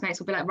and my housemates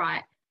will be like,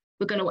 right,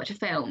 we're going to watch a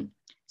film.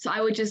 So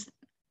I would just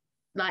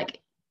like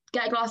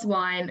get a glass of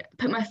wine,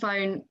 put my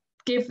phone,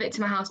 give it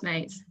to my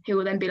housemates, who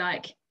will then be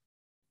like,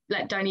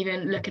 don't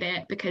even look at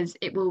it, because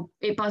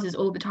it buzzes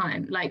all the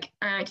time. Like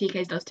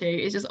TK's does too.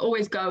 It's just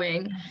always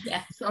going.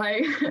 Yeah. So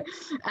I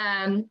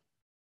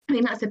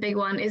think that's a big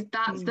one.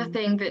 That's the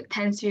thing that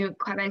tends to be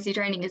quite mentally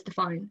draining, is the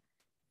phone.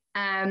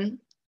 And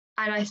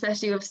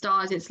especially with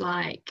stars, it's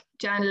like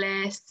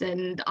journalists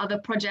and other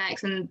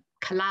projects and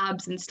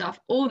collabs and stuff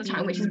all the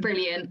time, which is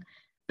brilliant.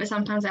 But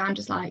sometimes I'm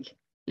just like,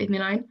 leave me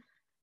alone.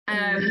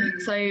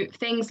 So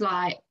things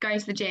like going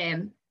to the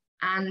gym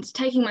and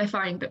taking my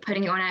phone but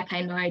putting it on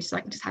airplane mode so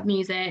I can just have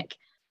music,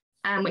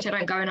 which I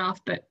don't go enough,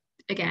 but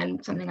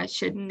again, something I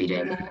should be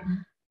doing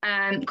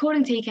more.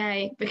 Calling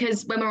TK,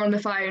 because when we're on the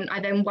phone, I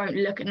then won't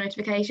look at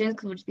notifications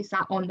because we'll just be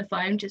sat on the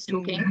phone just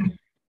talking.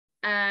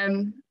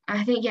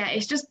 I think,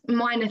 it's just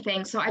minor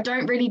things. So I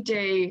don't really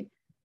do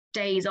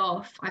days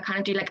off. I kind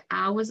of do like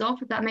hours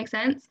off, if that makes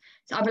sense.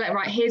 So I'll be like,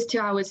 right, here's 2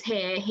 hours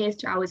here, here's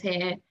 2 hours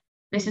here.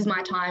 This is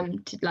my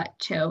time to like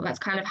chill. That's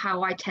kind of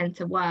how I tend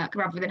to work,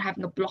 rather than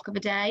having a block of a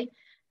day.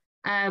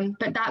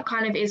 But that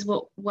kind of is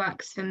what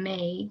works for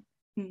me.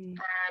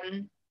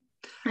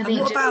 I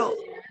think I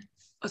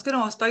was going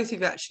to ask both of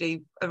you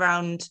actually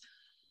around,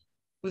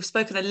 we've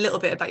spoken a little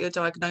bit about your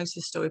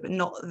diagnosis story, but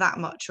not that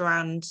much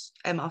around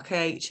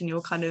MRKH and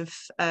your kind of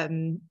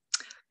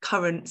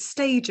current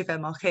stage of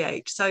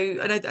MRKH. So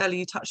I know that earlier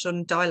you touched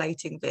on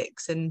dilating,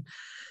 Vix, and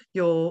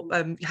you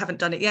haven't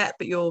done it yet,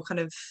 but you're kind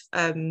of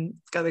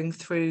going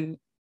through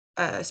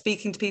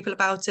speaking to people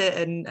about it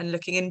and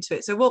looking into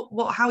it. So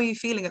how are you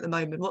feeling at the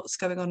moment? What's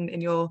going on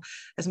in your,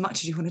 as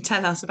much as you want to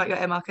tell us about your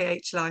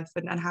MRKH life,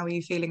 and how are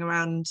you feeling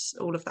around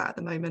all of that at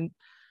the moment?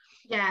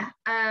 Yeah,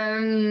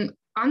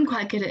 I'm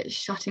quite good at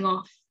shutting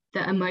off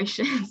the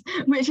emotions,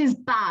 which is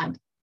bad.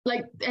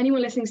 Like,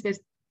 anyone listening to this,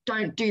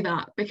 don't do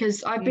that,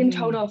 because I've been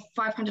told off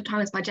 500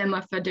 times by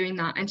Gemma for doing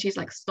that, and she's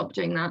like, stop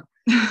doing that.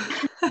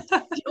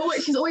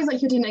 She's always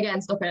like, you're doing it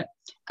again, stop it.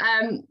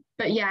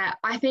 But yeah,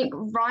 I think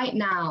right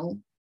now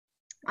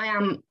I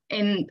am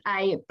in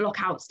a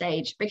block out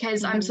stage,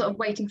 because I'm sort of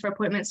waiting for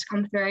appointments to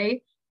come through,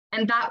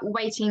 and that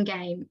waiting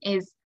game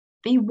is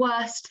the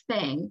worst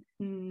thing.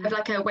 Of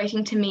like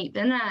waiting to meet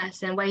the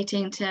nurse and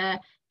waiting to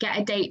get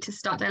a date to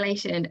start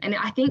dilation, and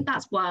I think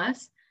that's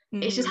worse.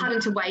 It's just having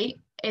to wait.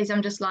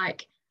 I'm just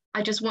like,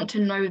 I just want to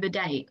know the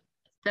date,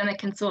 then I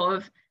can sort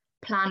of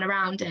plan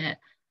around it.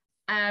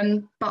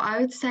 But I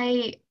would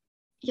say,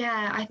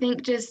 yeah, I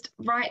think just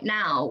right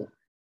now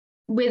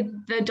with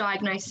the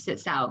diagnosis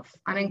itself,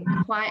 I'm in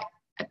quite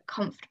a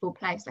comfortable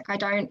place. Like,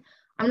 I'm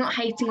not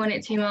hating on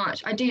it too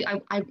much. I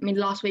mean,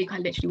 last week I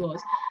literally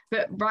was,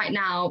 but right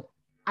now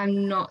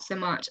I'm not so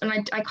much.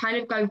 And I kind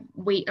of go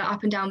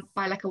up and down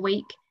by like a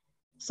week.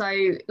 So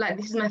like,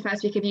 this is my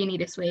first week of uni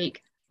this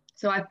week.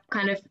 So I've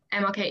kind of,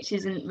 MRKH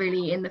isn't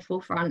really in the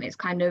forefront. It's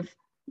kind of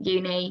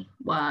uni,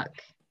 work,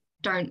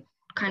 don't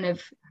kind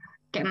of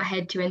get my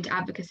head too into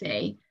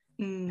advocacy.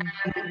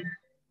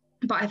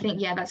 But I think,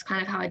 yeah, that's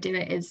kind of how I do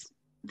it, is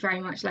very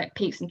much like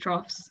peaks and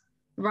troughs.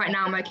 Right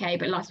now I'm okay,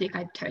 but last week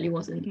I totally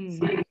wasn't.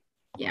 So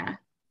yeah.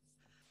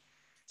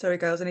 Sorry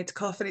girls, I need to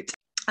cough. I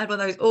had one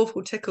of those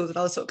awful tickles and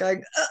I was sort of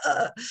going,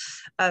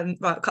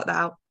 right, cut that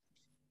out.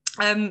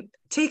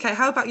 TK,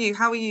 how about you?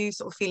 How are you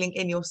sort of feeling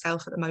in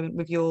yourself at the moment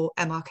with your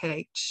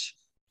MRKH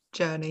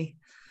journey?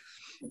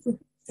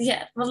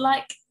 Yeah, well,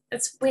 like,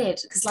 it's weird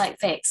because, like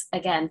Vix,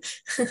 again,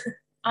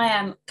 I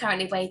am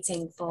currently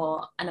waiting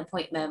for an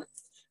appointment,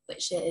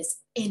 which is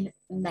in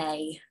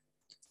May.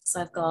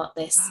 So I've got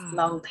this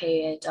long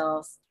period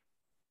of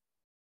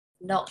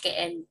not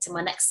getting to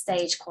my next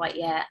stage quite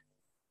yet,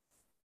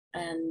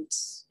 and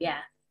yeah,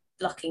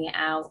 blocking it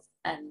out,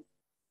 and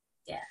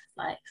yeah,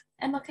 like,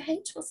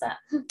 MRKH, what's that?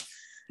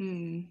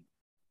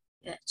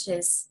 Which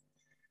is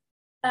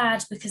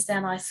bad, because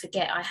then I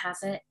forget I have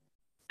it,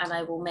 and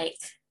I will make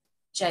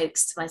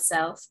jokes to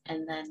myself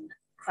and then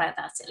cry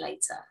about it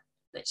later,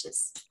 which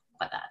is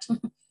quite bad.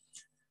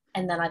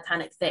 And then I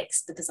panic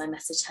Vix because I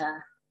message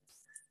her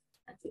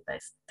and we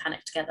both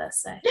panic together,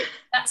 so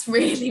that's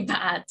really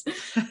bad.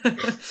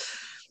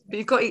 But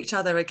you've got each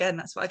other again.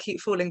 That's what I keep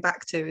falling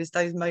back to, is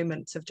those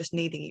moments of just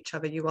needing each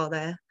other. You are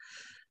there.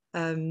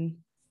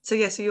 So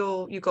yeah,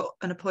 so you've got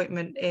an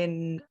appointment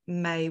in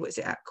May. What is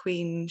it, at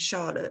Queen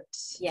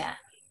Charlotte's?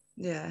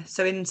 Yeah.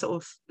 So in sort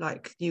of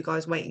like you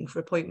guys waiting for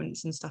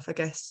appointments and stuff, I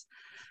guess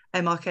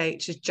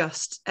MRKH is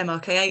just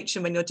MRKH,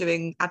 and when you're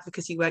doing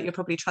advocacy work, you're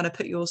probably trying to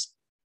put your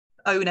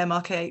own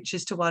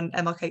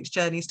MRKH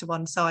journeys to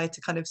one side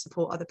to kind of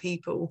support other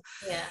people.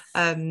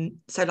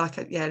 So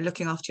like, yeah,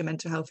 looking after your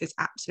mental health is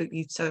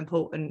absolutely so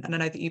important, and I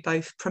know that you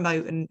both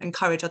promote and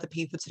encourage other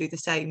people to do the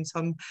same, so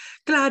I'm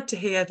glad to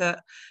hear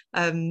that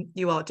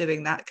you are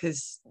doing that,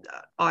 because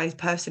I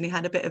personally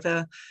had a bit of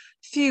a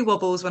few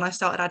wobbles when I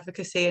started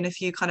advocacy, and a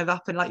few kind of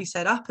up and, like you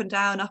said, up and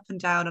down,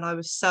 and I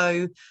was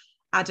so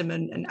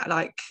adamant and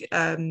like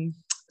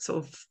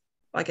sort of,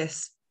 I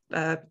guess,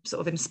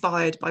 sort of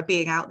inspired by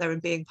being out there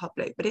and being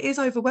public. But it is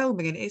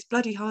overwhelming, and it is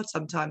bloody hard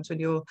sometimes when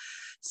you're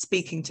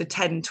speaking to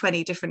 10,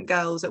 20 different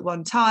girls at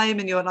one time,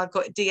 and I've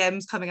got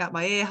DMs coming out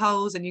my ear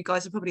holes, and you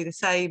guys are probably the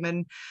same.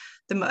 And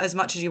as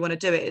much as you want to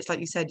do it, it's like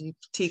you said,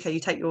 TK, you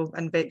take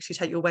and Vix, you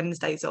take your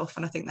Wednesdays off,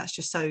 and I think that's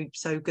just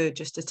so good,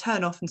 just to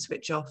turn off and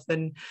switch off,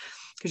 and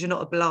because you're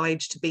not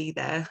obliged to be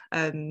there,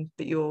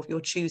 but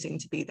you're choosing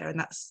to be there, and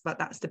that's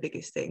the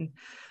biggest thing.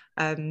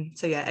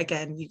 So yeah,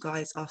 again, you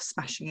guys are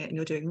smashing it and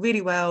you're doing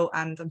really well,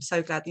 and I'm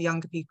so glad the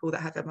younger people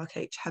that have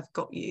MRKH have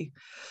got you.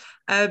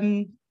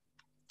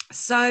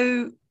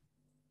 So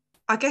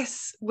I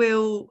guess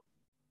we'll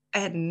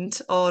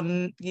end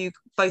on you,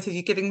 both of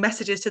you, giving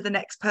messages to the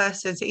next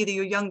person, so either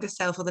your younger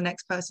self or the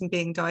next person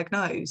being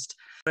diagnosed.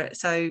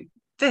 So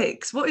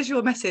Vix, what is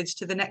your message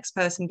to the next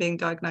person being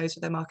diagnosed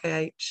with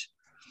MRKH?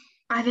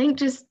 I think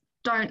just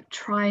don't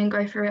try and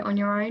go through it on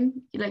your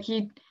own. Like,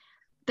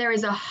 there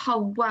is a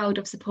whole world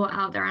of support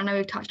out there. I know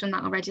we've touched on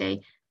that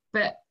already,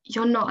 but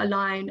you're not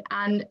alone,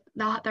 and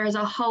that there is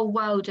a whole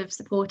world of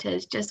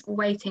supporters just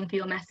waiting for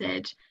your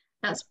message.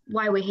 That's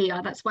why we're here.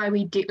 That's why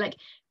we do. Like,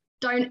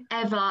 don't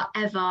ever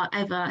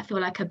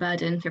feel like a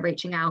burden for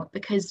reaching out,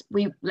 because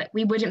we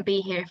wouldn't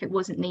be here if it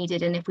wasn't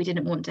needed and if we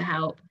didn't want to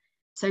help.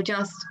 So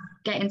just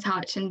get in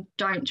touch and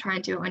don't try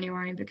and do it on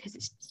your own, because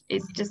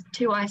it's just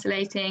too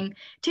isolating,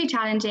 too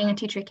challenging and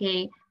too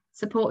tricky.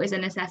 Support is a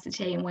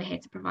necessity, and we're here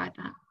to provide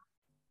that.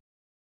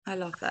 I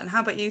love that. And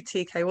how about you,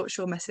 TK? What's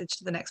your message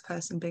to the next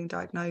person being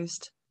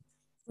diagnosed?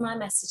 My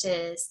message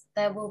is,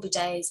 there will be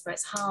days where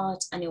it's hard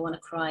and you'll want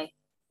to cry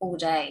all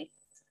day.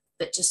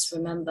 But just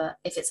remember,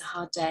 if it's a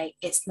hard day,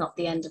 it's not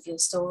the end of your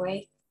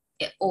story.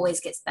 it always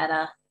gets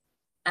better.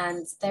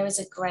 And there is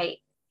a great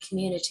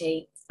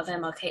community of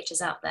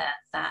MRKHers out there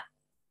that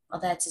are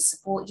there to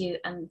support you,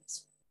 and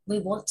we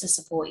want to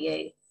support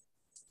you.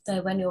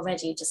 So when you're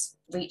ready, just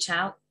reach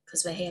out,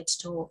 because we're here to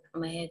talk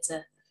and we're here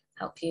to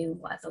help you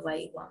whatever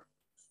way you want.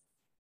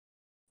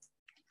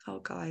 Oh,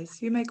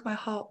 guys, you make my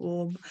heart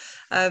warm.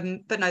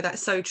 But no,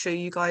 that's so true.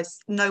 You guys,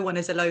 no one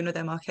is alone with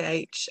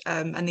MRKH,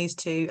 and these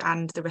two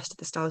and the rest of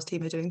the STARS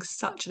team are doing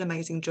such an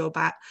amazing job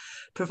at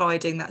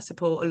providing that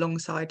support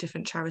alongside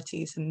different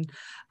charities and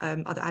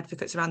other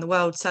advocates around the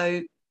world.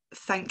 So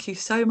thank you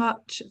so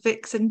much,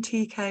 Vix and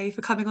TK,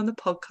 for coming on the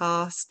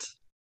podcast.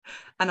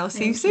 And I'll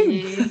see you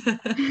soon.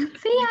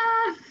 See ya!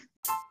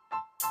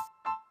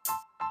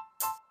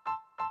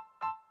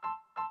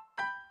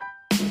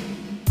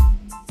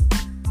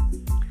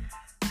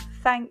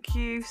 Thank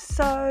you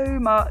so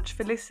much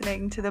for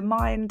listening to the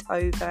Mind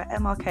Over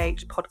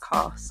MRKH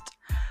podcast.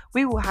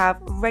 We will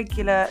have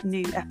regular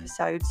new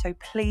episodes, so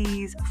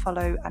please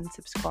follow and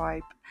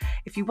subscribe.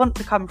 If you want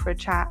to come for a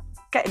chat,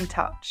 get in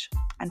touch.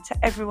 And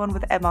to everyone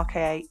with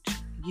MRKH,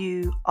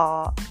 you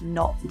are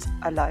not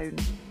alone.